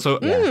 Also,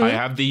 Mm. I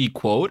have the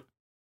quote.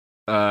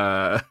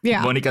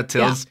 Monica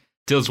tells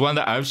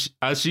Wanda as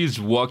she's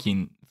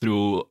walking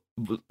through,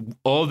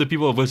 all the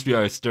people of Westview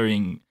are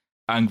staring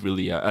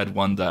angrily at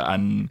Wanda,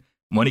 and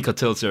Monica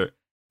tells her,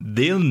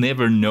 "They'll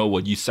never know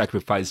what you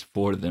sacrificed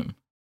for them."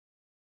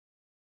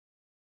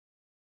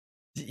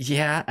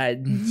 Yeah.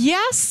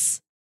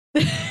 Yes.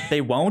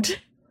 They won't.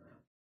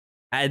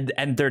 And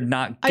they're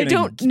not. I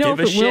don't know if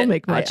give a it will shit.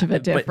 make much of a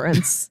but-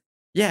 difference.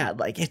 Yeah,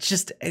 like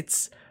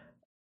it's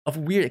a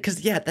weird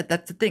because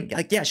that's the thing.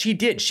 Like she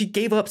did. She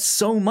gave up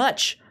so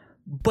much,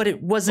 but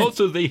it wasn't.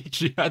 Also,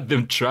 she had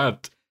them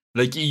trapped.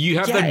 Like you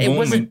have yeah, that it moment.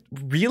 wasn't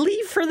really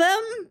for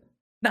them.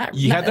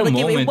 You had the like,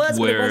 moment it was,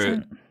 but it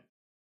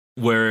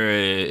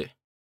where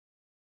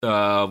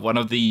wasn't. one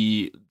of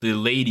the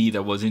lady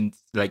that was in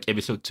like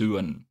episode 2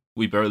 and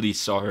we barely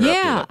saw her after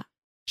Yeah. that.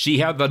 She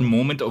had that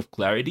moment of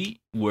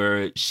clarity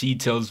where she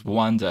tells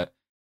Wanda,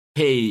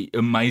 "Hey,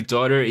 my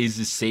daughter is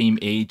the same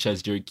age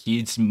as your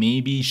kids.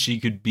 Maybe she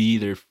could be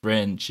their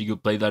friend. She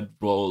could play that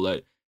role.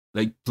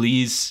 Like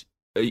please,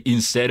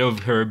 instead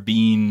of her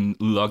being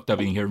locked up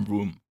in her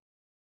room."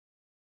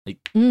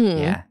 Like,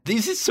 Yeah,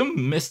 this is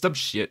some messed up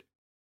shit,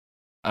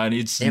 and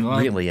it's it not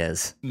really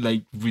is.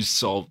 like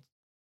resolved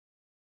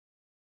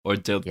or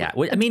dealt Yeah,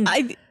 with. I mean,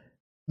 it-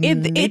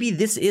 maybe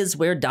this is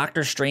where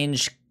Doctor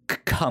Strange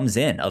comes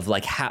in. Of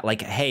like,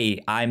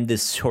 hey, I'm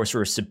this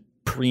sorcerer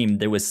supreme.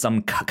 There was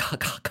some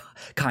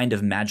kind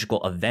of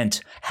magical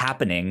event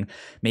happening.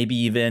 Maybe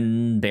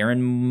even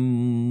Baron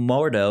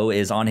Mordo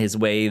is on his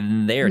way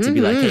there to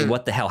be like, hey,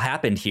 what the hell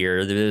happened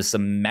here? There's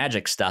some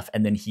magic stuff,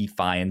 and then he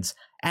finds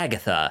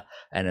Agatha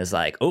and is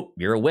like, oh,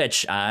 you're a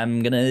witch.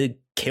 I'm gonna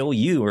kill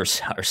you or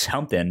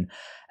something,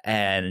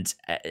 and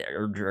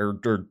or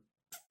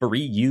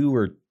free you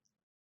or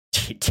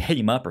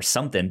team up or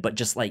something. But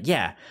just like,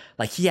 yeah,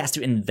 like he has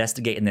to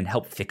investigate and then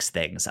help fix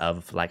things.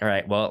 Of like, all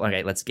right, well,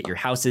 okay, let's get your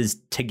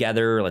houses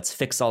together. Let's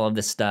fix all of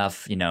this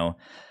stuff. You know,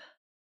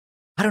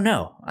 I don't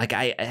know. Like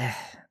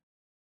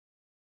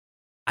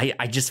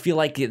I just feel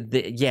like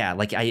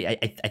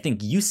I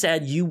think you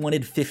said you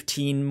wanted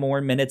 15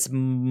 more minutes,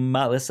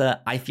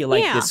 Melissa. I feel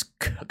like this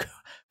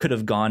could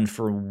have gone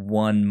for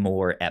one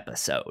more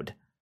episode.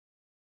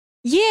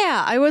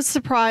 Yeah, I was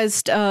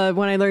surprised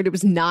when I learned it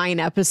was 9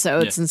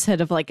 episodes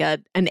instead of like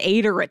an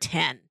 8 or a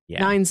 10.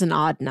 Yeah. 9's an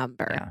odd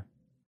number.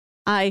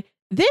 Yeah.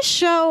 This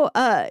show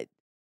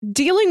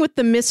dealing with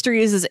the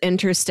mysteries is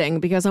interesting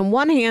because on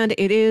one hand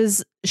it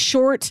is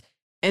short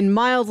and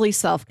mildly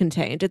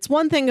self-contained. It's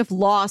one thing if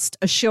Lost,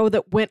 a show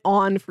that went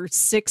on for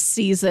 6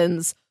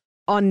 seasons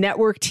on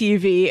network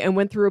TV and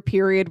went through a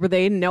period where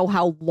they didn't know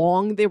how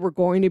long they were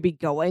going to be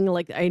going.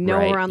 Like I know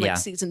around like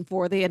season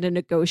 4 they had to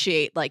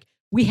negotiate like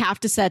we have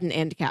to set an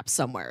end cap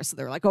somewhere. So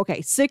they're like,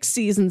 okay, 6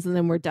 seasons and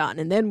then we're done.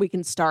 And then we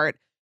can stop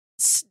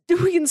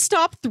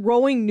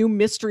throwing new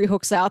mystery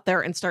hooks out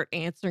there and start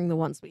answering the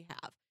ones we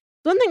have.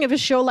 One thing if a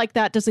show like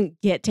that doesn't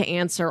get to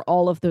answer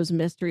all of those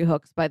mystery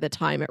hooks by the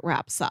time it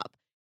wraps up.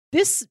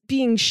 This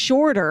being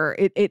shorter,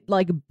 it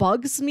like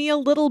bugs me a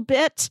little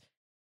bit.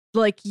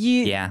 Like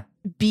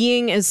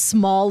being as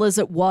small as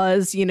it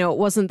was, you know, it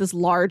wasn't this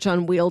large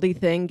unwieldy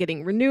thing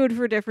getting renewed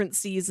for different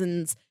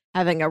seasons,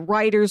 having a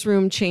writer's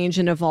room change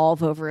and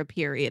evolve over a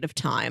period of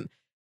time.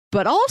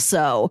 But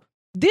also,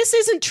 this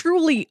isn't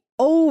truly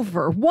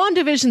over.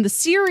 WandaVision, the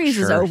series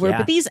is over,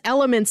 but these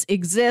elements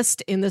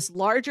exist in this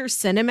larger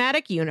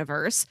cinematic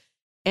universe.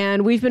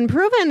 And we've been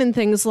proven in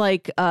things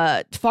like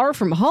Far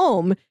From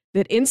Home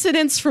that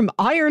incidents from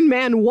Iron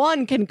Man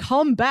 1 can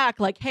come back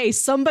like, hey,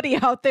 somebody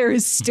out there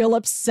is still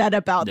upset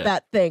about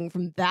that thing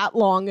from that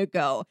long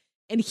ago.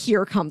 And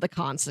here come the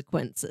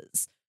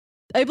consequences.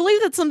 I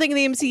believe that's something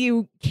the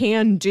MCU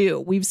can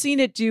do. We've seen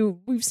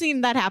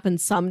that happen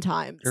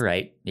sometimes. You're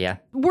right. Yeah.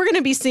 We're going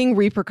to be seeing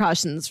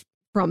repercussions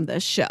from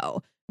this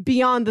show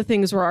beyond the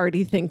things we're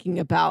already thinking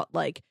about,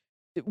 like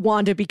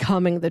Wanda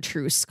becoming the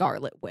true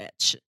Scarlet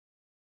Witch.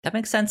 That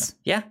makes sense.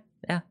 Yeah.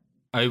 Yeah.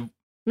 I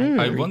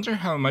wonder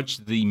how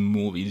much the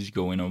movies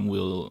going on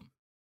will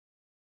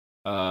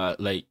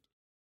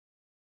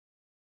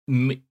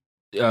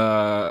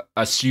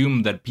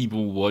assume that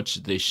people watch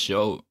this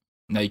show.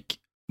 Like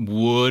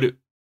would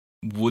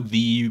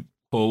the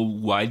whole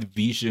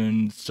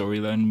WandaVision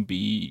storyline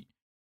be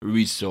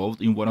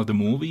resolved in one of the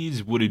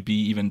movies? Would it be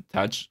even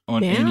touched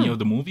on any of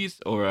the movies?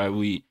 Or are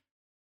we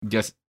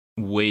just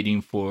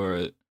waiting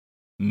for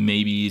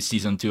maybe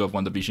season 2 of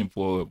WandaVision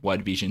for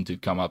WandaVision to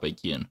come up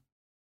again?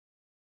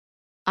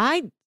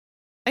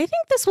 I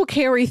think this will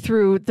carry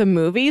through the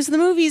movies. The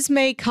movies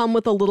may come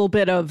with a little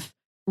bit of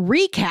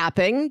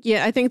recapping.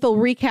 Yeah, I think they'll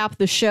recap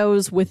the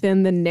shows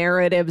within the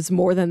narratives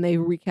more than they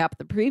recap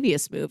the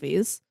previous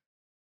movies.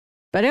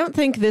 But I don't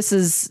think this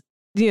is,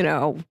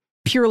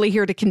 purely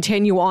here to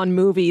continue on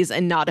movies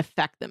and not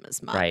affect them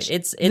as much. Right.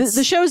 It's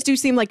the shows do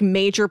seem like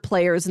major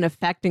players in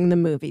affecting the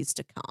movies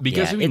to come.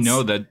 Because we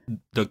know that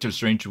Doctor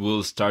Strange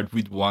will start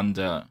with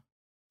Wanda.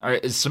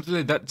 It's something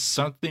like that.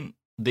 Something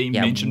they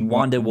mentioned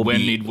Wanda will when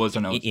be it was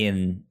announced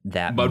in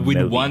that. But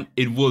movie. with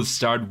it will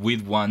start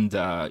with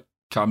Wanda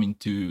coming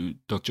to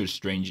Doctor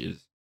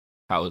Strange's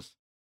house.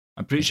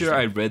 I'm pretty sure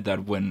I read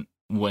that when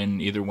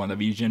either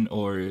WandaVision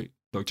or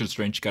Doctor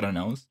Strange got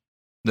announced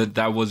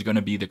that was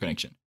gonna be the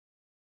connection.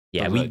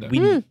 Yeah,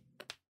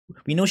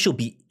 we know she'll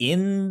be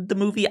in the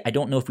movie. I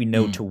don't know if we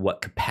know to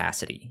what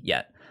capacity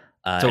yet.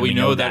 So we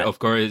know that, of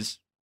course,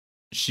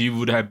 she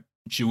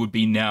would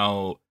be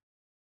now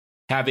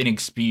having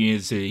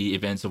experienced the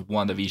events of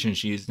WandaVision.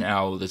 She is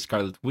now the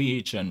Scarlet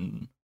Witch,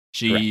 and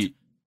she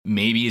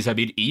maybe is a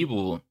bit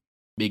evil,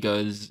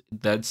 because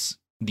that's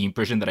the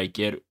impression that I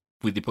get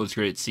with the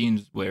post-credit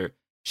scenes where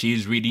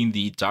she's reading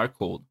the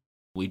Darkhold,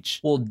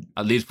 which,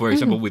 at least for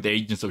example, with the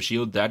Agents of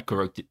S.H.I.E.L.D., that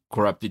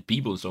corrupted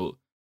people. So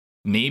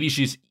maybe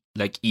she's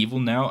like evil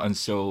now, and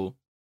so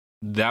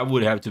there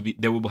will have to be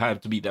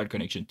that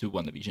connection to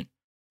WandaVision.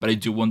 But I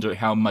do wonder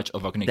how much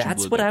of a connection.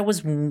 That's what I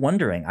was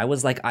wondering. I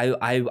was like,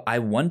 I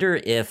wonder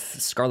if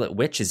Scarlet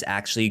Witch is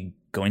actually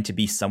going to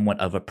be somewhat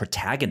of a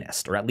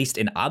protagonist, or at least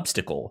an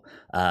obstacle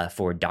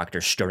for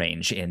Doctor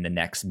Strange in the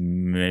next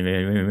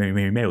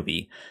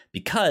movie.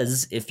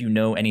 Because if you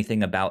know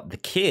anything about the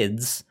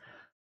kids,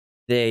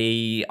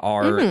 they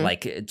are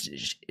like,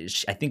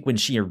 I think when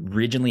she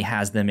originally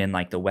has them in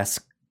like the West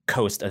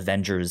Coast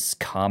Avengers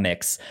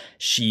comics,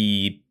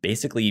 she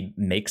basically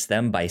makes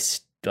them by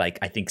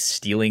I think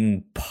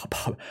stealing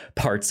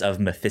parts of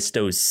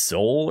Mephisto's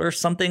soul or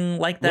something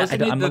like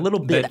that. I'm a little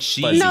bit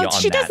fuzzy on that. No,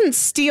 she doesn't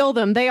steal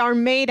them. They are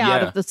made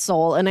out of the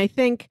soul. And I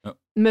think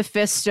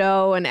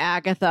Mephisto and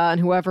Agatha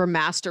and whoever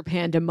Master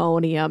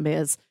Pandemonium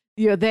is,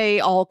 they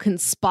all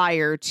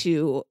conspire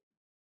to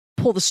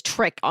pull this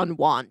trick on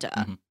Wanda.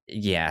 Mm-hmm.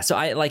 Yeah, so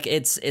I like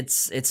it's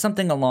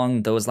something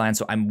along those lines.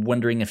 So I'm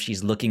wondering if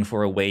she's looking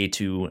for a way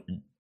to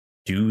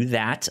do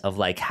that, of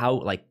like, how,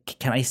 like,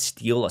 can I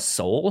steal a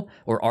soul,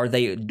 or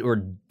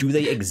do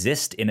they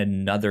exist in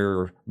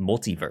another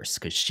multiverse?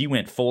 Because she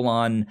went full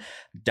on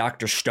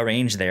Doctor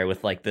Strange there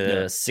with like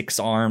the 6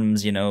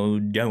 arms,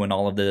 doing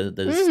all of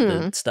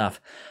the stuff,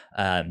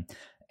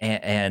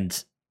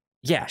 and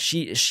yeah,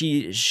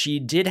 she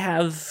did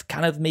have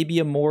kind of maybe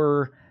a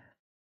more,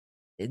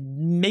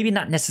 maybe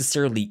not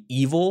necessarily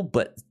evil,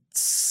 but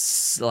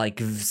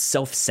like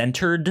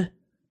self-centered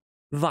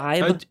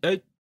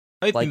vibe.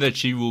 I think that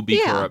she will be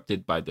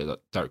corrupted by the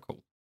Darkhold.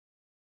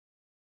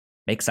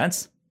 Makes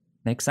sense.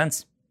 Makes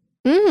sense.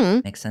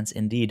 Makes sense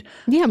indeed.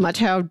 Yeah, much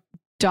how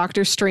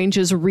Doctor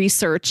Strange's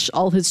research,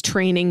 all his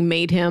training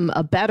made him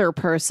a better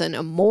person,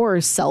 a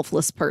more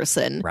selfless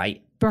person.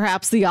 Right.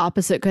 Perhaps the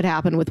opposite could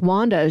happen with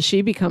Wanda as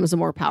she becomes a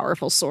more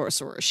powerful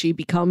sorcerer. She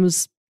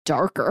becomes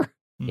darker.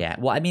 Yeah,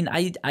 well, I mean,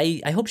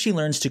 I hope she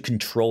learns to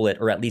control it,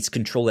 or at least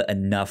control it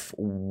enough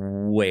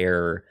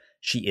where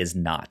she is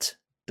not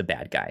the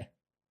bad guy.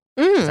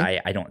 Because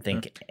I don't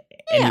think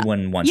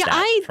anyone wants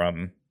that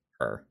from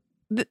her.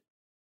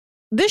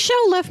 This show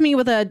left me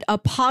with a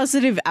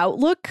positive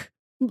outlook.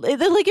 It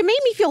made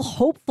me feel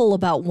hopeful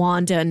about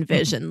Wanda and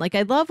Vision. Like,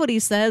 I love what he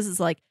says is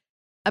like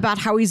about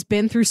how he's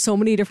been through so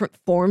many different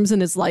forms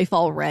in his life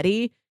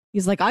already.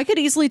 He's like, I could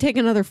easily take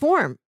another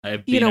form.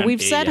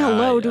 We've said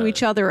hello to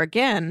each other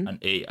again. An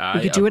AI,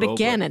 we could do it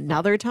again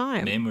another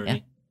time. Memory. Yeah.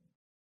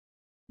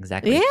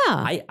 Exactly.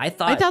 Yeah. I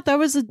thought that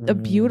was a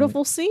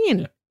beautiful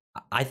scene. Yeah.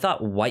 I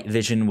thought White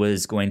Vision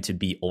was going to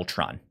be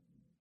Ultron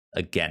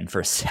again for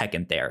a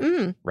second there,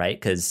 right?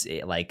 Because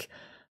like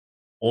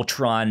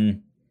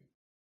Ultron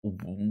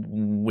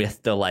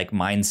with the like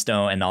Mind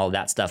Stone and all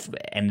that stuff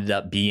ended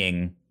up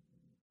being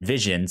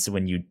Vision. So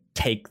when you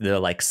take the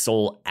like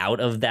soul out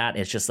of that,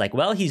 it's just like,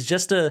 well, he's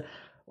just a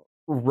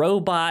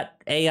robot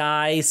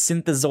AI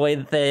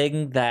synthezoid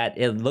thing that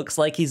it looks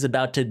like he's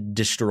about to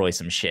destroy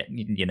some shit.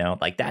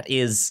 Like that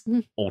is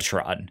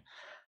Ultron.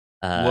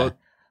 Well,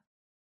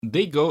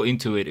 they go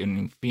into it in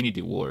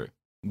Infinity War,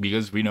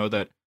 because we know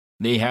that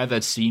they had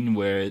that scene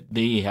where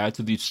they had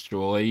to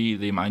destroy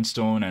the Mind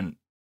Stone, and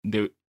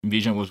the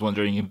Vision was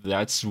wondering if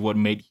that's what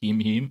made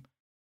him.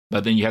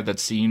 But then you have that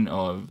scene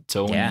of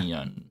Tony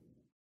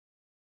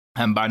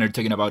and Banner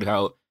talking about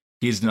how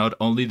he's not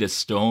only the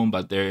stone,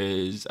 but there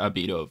is a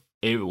bit of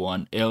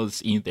everyone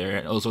else in there,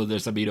 and also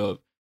there's a bit of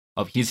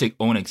his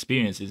own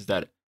experiences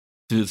that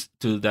to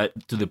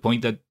the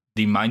point that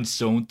the Mind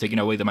Stone, taking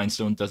away the Mind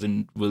Stone,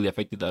 doesn't really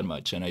affect it that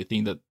much. And I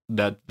think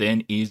that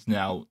then is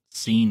now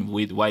seen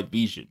with White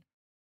Vision.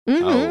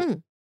 How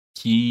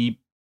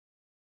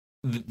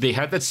they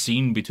had that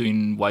scene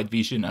between White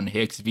Vision and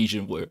Hex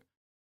Vision, where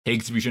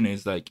Hex Vision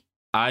is like,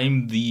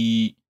 I'm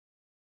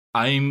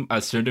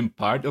a certain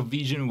part of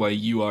Vision, while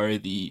you are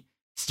the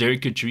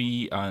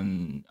circuitry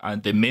and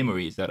the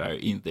memories that are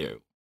in there,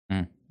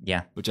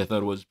 yeah, which I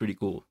thought was pretty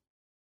cool.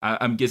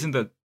 I'm guessing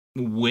that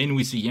when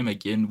we see him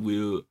again,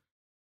 we'll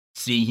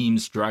see him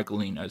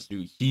struggling as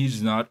to he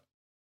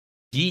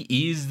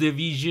is the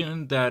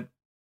Vision that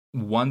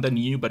Wanda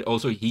knew, but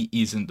also he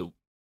isn't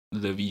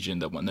the Vision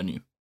that Wanda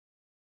knew.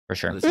 for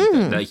sure.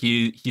 That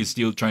he's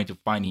still trying to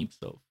find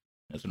himself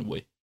in a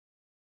way.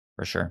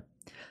 For sure.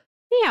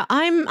 Yeah,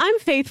 I'm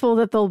faithful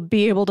that they'll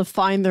be able to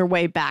find their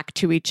way back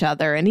to each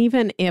other. And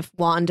even if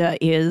Wanda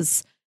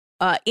is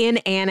in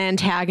an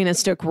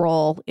antagonistic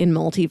role in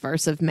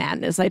Multiverse of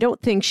Madness, I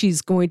don't think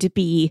she's going to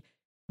be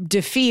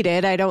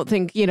defeated. I don't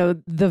think,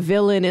 the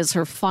villain is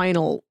her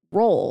final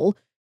role.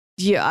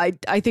 Yeah,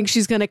 I think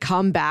she's going to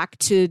come back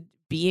to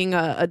being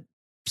a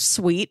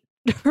sweet,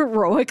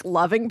 heroic,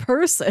 loving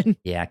person.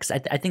 Yeah, because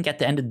I think at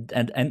the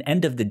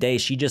end of the day,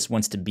 she just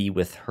wants to be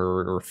with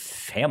her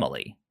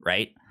family,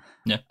 right?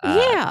 Yeah.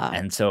 Yeah.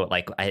 And so,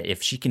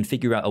 if she can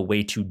figure out a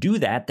way to do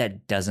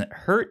that doesn't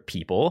hurt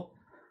people,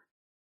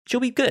 she'll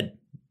be good.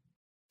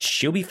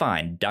 She'll be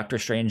fine. Doctor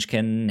Strange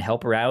can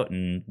help her out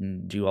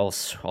and do all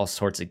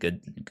sorts of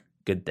good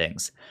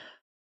things.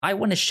 I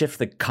want to shift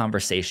the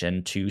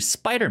conversation to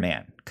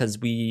Spider-Man, because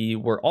we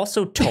were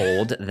also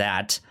told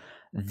that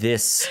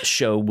this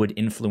show would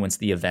influence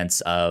the events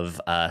of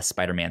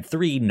Spider-Man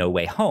 3 No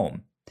Way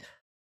Home.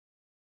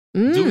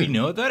 Do we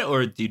know that,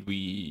 or did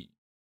we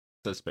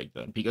suspect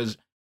that? Because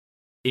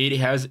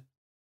it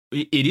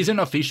isn't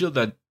official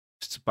that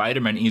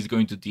Spider-Man is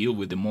going to deal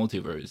with the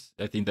multiverse.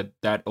 I think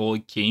that all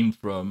came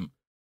from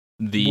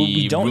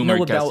the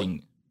rumor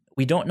casting.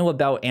 We don't know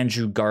about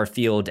Andrew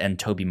Garfield and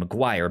Tobey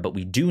Maguire, but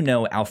we do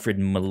know Alfred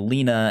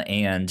Molina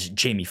and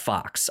Jamie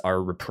Foxx are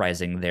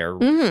reprising their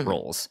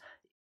roles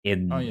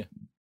in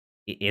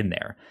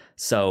there.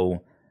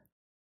 So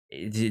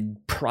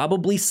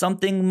probably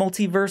something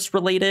multiverse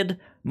related.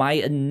 My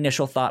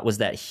initial thought was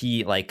that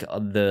he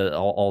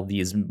all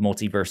these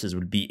multiverses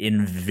would be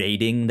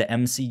invading the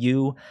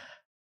MCU.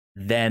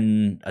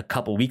 Then a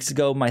couple weeks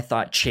ago, my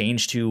thought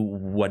changed to,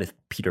 what if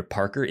Peter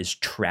Parker is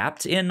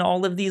trapped in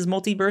all of these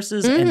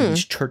multiverses and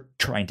he's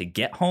trying to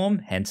get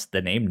home, hence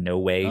the name No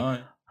Way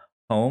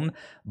Home.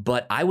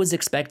 But I was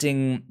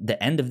expecting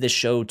the end of this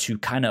show to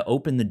kind of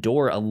open the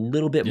door a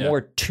little bit more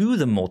to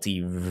the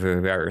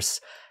multiverse.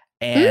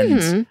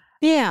 And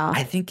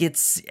I think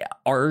it's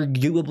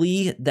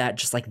arguably that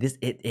just like this,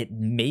 it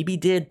maybe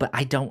did, but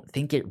I don't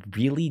think it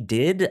really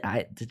did.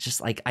 I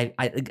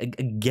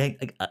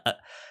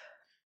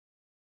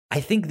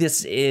think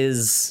this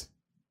is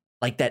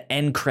like that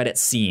end credit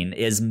scene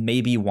is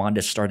maybe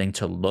Wanda starting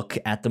to look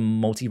at the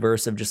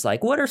multiverse of just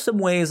like, what are some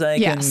ways I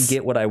can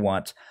get what I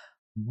want?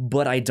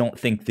 But I don't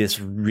think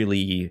this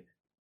really,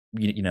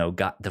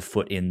 got the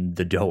foot in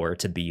the door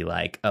to be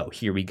like, oh,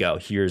 here we go.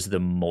 Here's the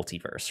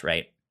multiverse,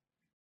 right?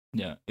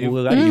 Yeah.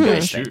 What do you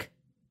guys think?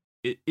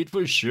 It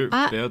for sure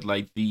felt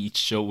like the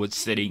show was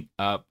setting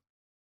up,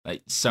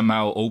 like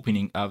somehow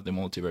opening up the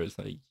multiverse.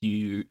 Like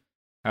you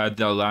had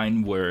the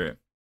line where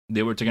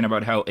they were talking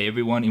about how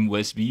everyone in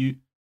Westview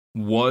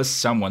was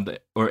someone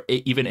that, or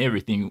even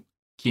everything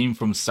came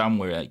from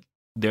somewhere. Like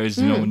there's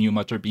no new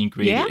matter being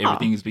created.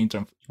 Everything is being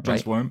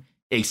transformed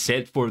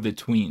except for the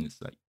twins.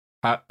 Like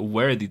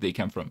where did they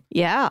come from?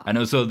 Yeah. And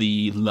also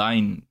the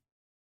line,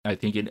 I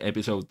think in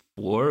episode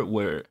 4,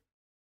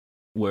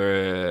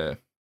 where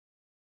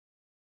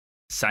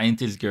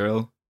scientist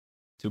girl,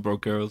 two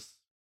broke girls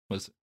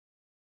was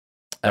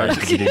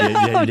Darcy.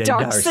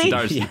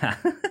 Yeah.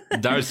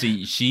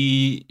 Darcy,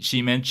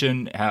 she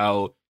mentioned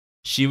how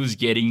she was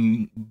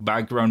getting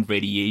background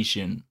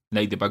radiation,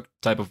 like the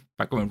type of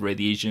background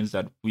radiations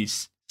that we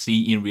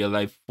see in real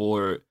life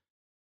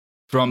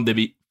from the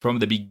Big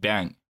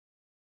Bang,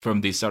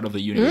 from the start of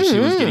the universe. She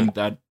was getting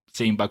that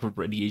same background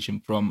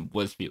radiation from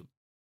Westfield.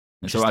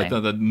 And so I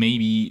thought that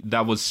maybe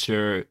that was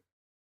her,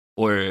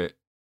 or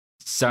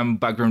some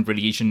background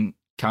radiation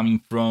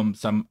coming from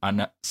some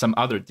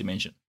other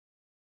dimension.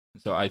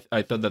 So I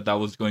thought that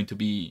was going to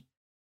be,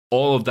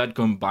 all of that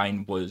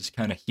combined was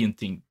kind of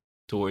hinting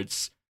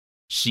towards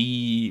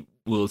she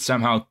will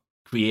somehow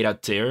create a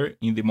tear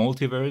in the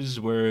multiverse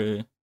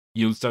where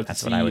you'll start to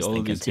see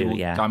all these people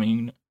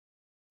coming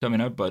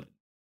up, but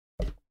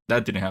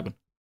that didn't happen.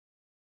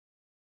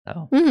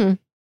 Oh.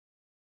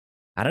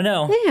 I don't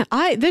know.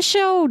 Yeah, this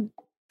show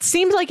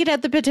seemed like it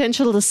had the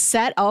potential to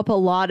set up a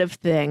lot of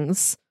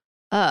things.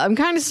 I'm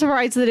kind of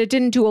surprised that it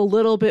didn't do a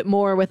little bit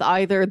more with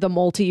either the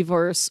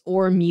multiverse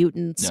or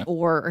mutants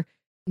or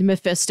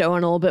Mephisto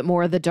and a little bit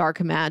more of the dark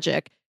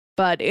magic.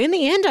 But in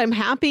the end, I'm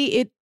happy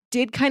it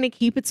did kind of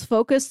keep its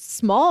focus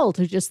small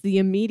to just the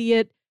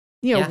immediate,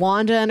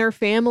 Wanda and her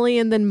family,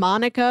 and then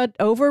Monica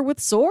over with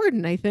Sword.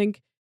 And I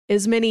think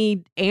as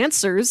many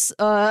answers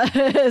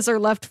as are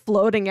left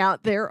floating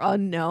out there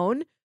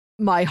unknown,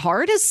 my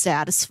heart is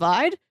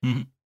satisfied.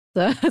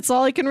 That's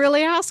all I can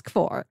really ask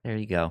for. There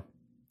you go.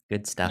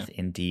 Good stuff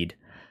indeed.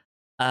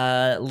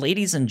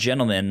 Ladies and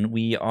gentlemen,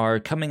 we are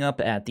coming up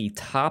at the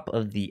top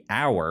of the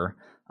hour.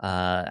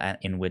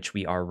 in which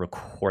we are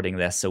recording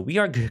this. So we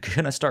are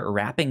going to start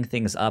wrapping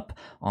things up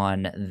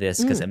on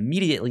this because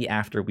immediately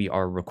after we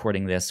are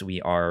recording this,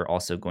 we are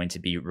also going to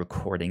be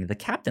recording the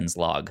captain's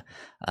log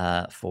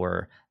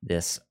for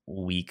this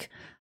week.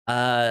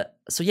 So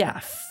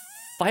yeah,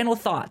 final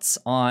thoughts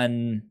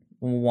on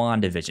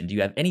WandaVision. Do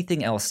you have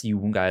anything else you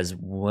guys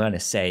want to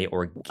say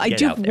or get I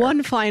do out have there?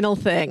 one final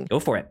thing. Go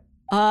for it.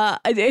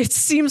 It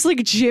seems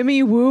like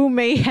Jimmy Woo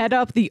may head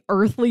up the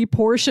earthly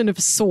portion of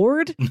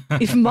S.W.O.R.D.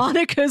 if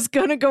Monica's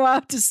gonna go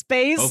out to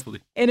space.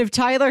 Hopefully. And if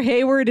Tyler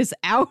Hayward is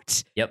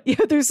out. Yep. You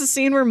know, there's a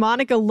scene where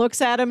Monica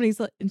looks at him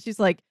and she's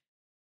like,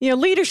 you know,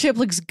 leadership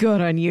looks good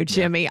on you,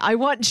 Jimmy. I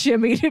want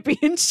Jimmy to be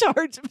in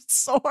charge of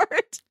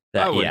S.W.O.R.D.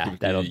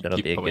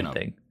 That'll be a good up.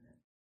 thing.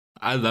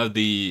 I love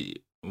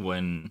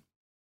when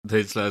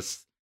this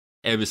last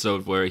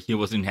episode where he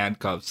was in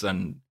handcuffs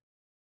and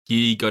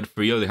he got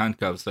free of the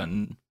handcuffs,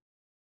 and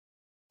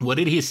what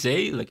did he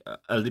say? Like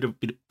a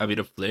bit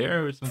of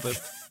flair or something?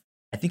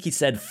 I think he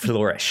said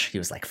flourish. He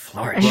was like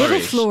flourish. A little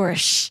Flourish.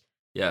 flourish.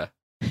 Yeah.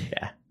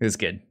 Yeah, it was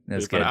good. It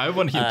was But good. I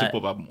want him to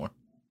pop up more.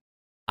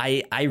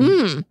 I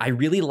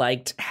really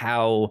liked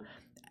how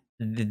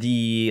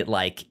the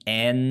like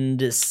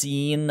end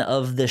scene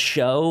of the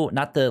show,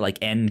 not the like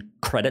end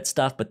credit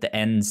stuff, but the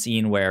end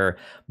scene where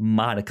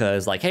Monica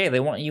is like, hey, they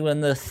want you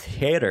in the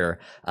theater.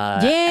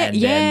 And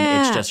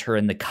then it's just her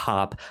and the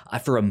cop.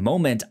 For a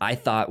moment, I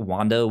thought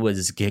Wanda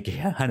was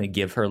gonna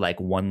give her like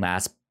one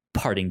last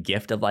parting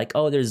gift of like,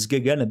 oh, there's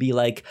gonna be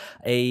like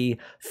a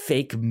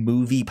fake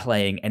movie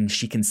playing and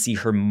she can see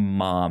her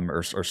mom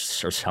or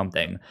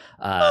something,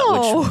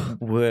 which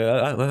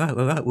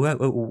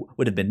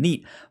would have been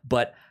neat.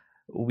 But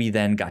we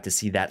then got to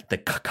see that the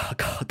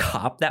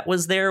cop that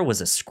was there was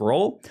a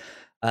Skrull,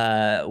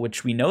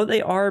 which we know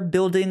they are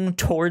building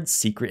towards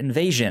Secret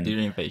Invasion.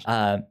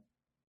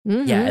 Yeah,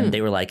 and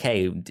they were like,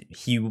 "Hey,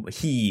 he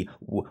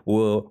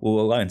will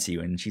want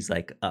you," and she's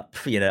like, "Up,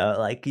 you know,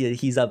 like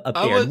he's up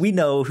there." And we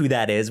know who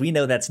that is. We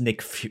know that's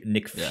Nick Fury,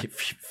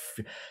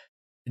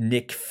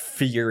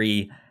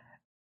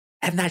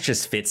 and that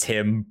just fits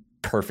him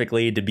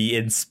perfectly to be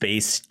in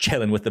space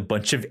chilling with a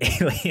bunch of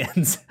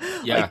aliens.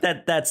 Yeah.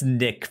 Like that's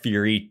Nick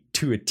Fury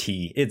to a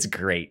T. It's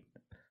great.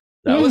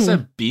 I was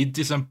a bit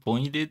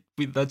disappointed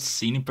with that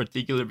scene in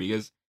particular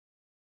because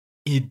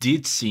it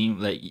did seem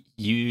like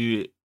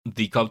the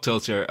cop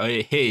tells her,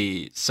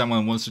 hey,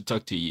 someone wants to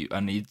talk to you,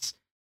 and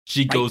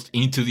she goes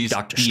into this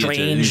Doctor theater,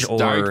 Strange this or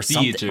dark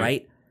something, theater.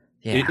 right?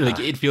 Yeah.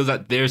 It feels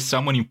that there's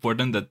someone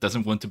important that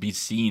doesn't want to be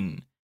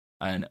seen.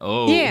 And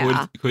who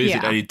is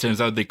it? And it turns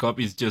out the cop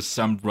is just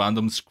some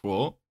random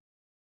Skrull.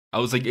 I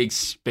was like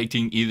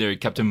expecting either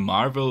Captain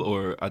Marvel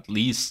or at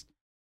least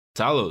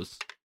Talos.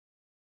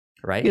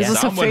 Right? Is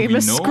this a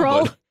famous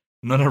Skrull?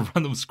 Not a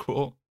random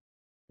Skrull.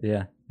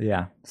 Yeah.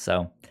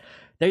 So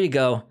there you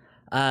go.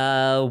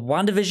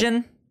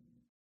 WandaVision,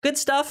 good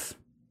stuff.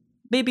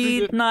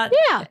 Maybe not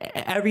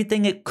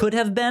everything it could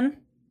have been,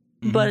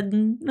 but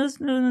it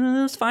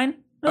was fine.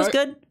 It was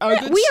good.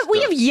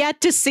 We have yet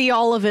to see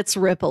all of its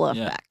ripple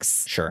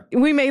effects. Sure.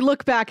 We may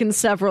look back in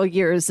several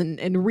years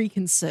and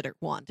reconsider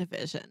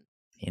WandaVision.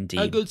 Indeed.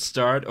 A good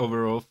start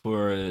overall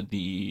for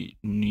the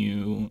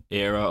new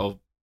era of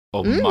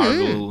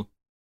Marvel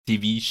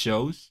TV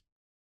shows.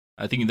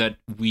 I think that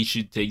we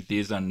should take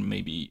this and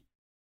maybe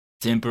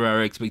temper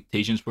our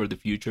expectations for the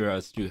future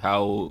as to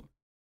how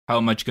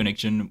much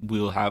connection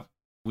we'll have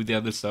with the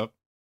other stuff.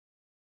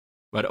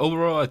 But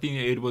overall, I think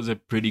it was a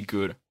pretty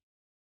good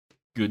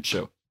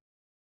show.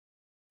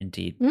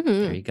 Indeed.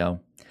 There you go.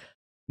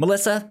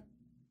 Melissa,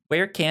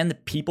 where can the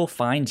people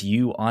find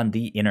you on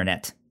the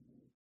internet?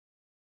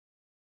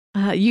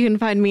 You can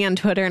find me on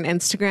Twitter and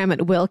Instagram at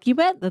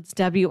Wilkywit. That's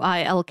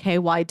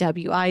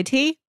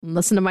WILKYWIT. And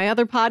listen to my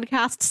other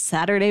podcast,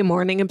 Saturday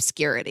Morning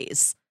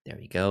Obscurities.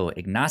 There you go.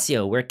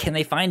 Ignacio, where can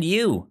they find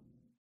you?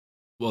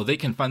 Well, they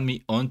can find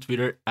me on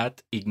Twitter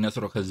at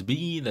Ignacio Rojas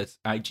B. That's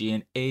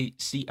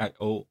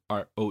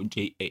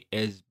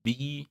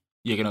IGNACIOROJASB.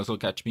 You can also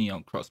catch me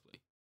on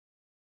Crossplay.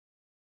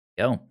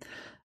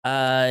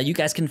 You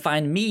guys can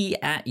find me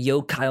at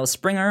Yo Kyle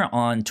Springer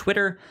on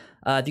Twitter.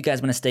 If you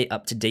guys want to stay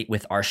up to date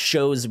with our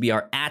shows, we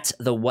are at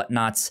The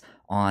Whatnots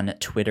on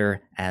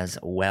Twitter as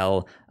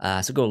well.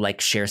 So go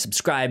like, share,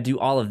 subscribe, do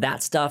all of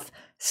that stuff.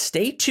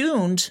 Stay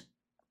tuned,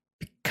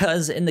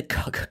 because in the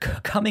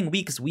coming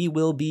weeks, we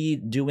will be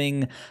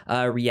doing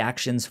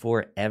reactions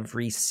for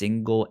every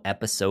single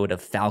episode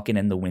of Falcon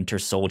and the Winter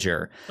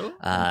Soldier.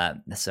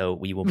 So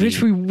we will be...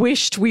 Which we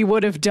wished we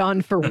would have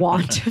done for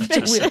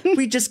WandaVision.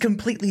 We just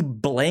completely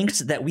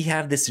blanked that we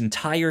have this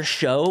entire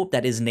show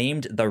that is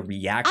named The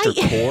Reactor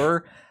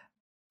Core.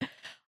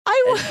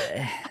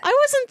 I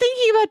wasn't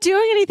thinking about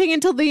doing anything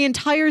until the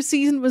entire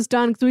season was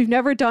done, because we've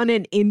never done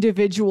an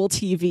individual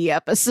TV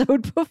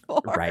episode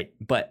before. Right,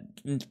 but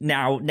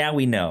now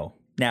we know.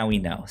 now we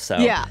know. So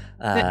yeah,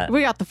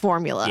 we got the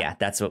formula. Yeah,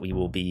 that's what we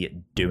will be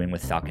doing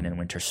with Falcon and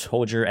Winter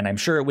Soldier, and I'm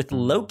sure with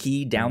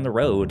Loki down the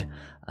road,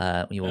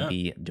 we will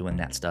be doing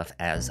that stuff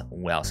as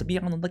well. So be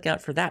on the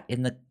lookout for that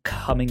in the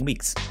coming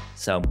weeks.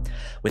 So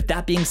with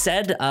that being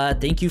said,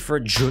 thank you for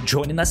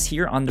joining us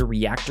here on the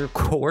Reactor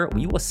Core.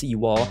 We will see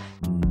you all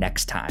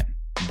next time.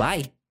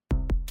 Bye.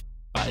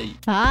 Bye.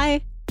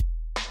 Bye.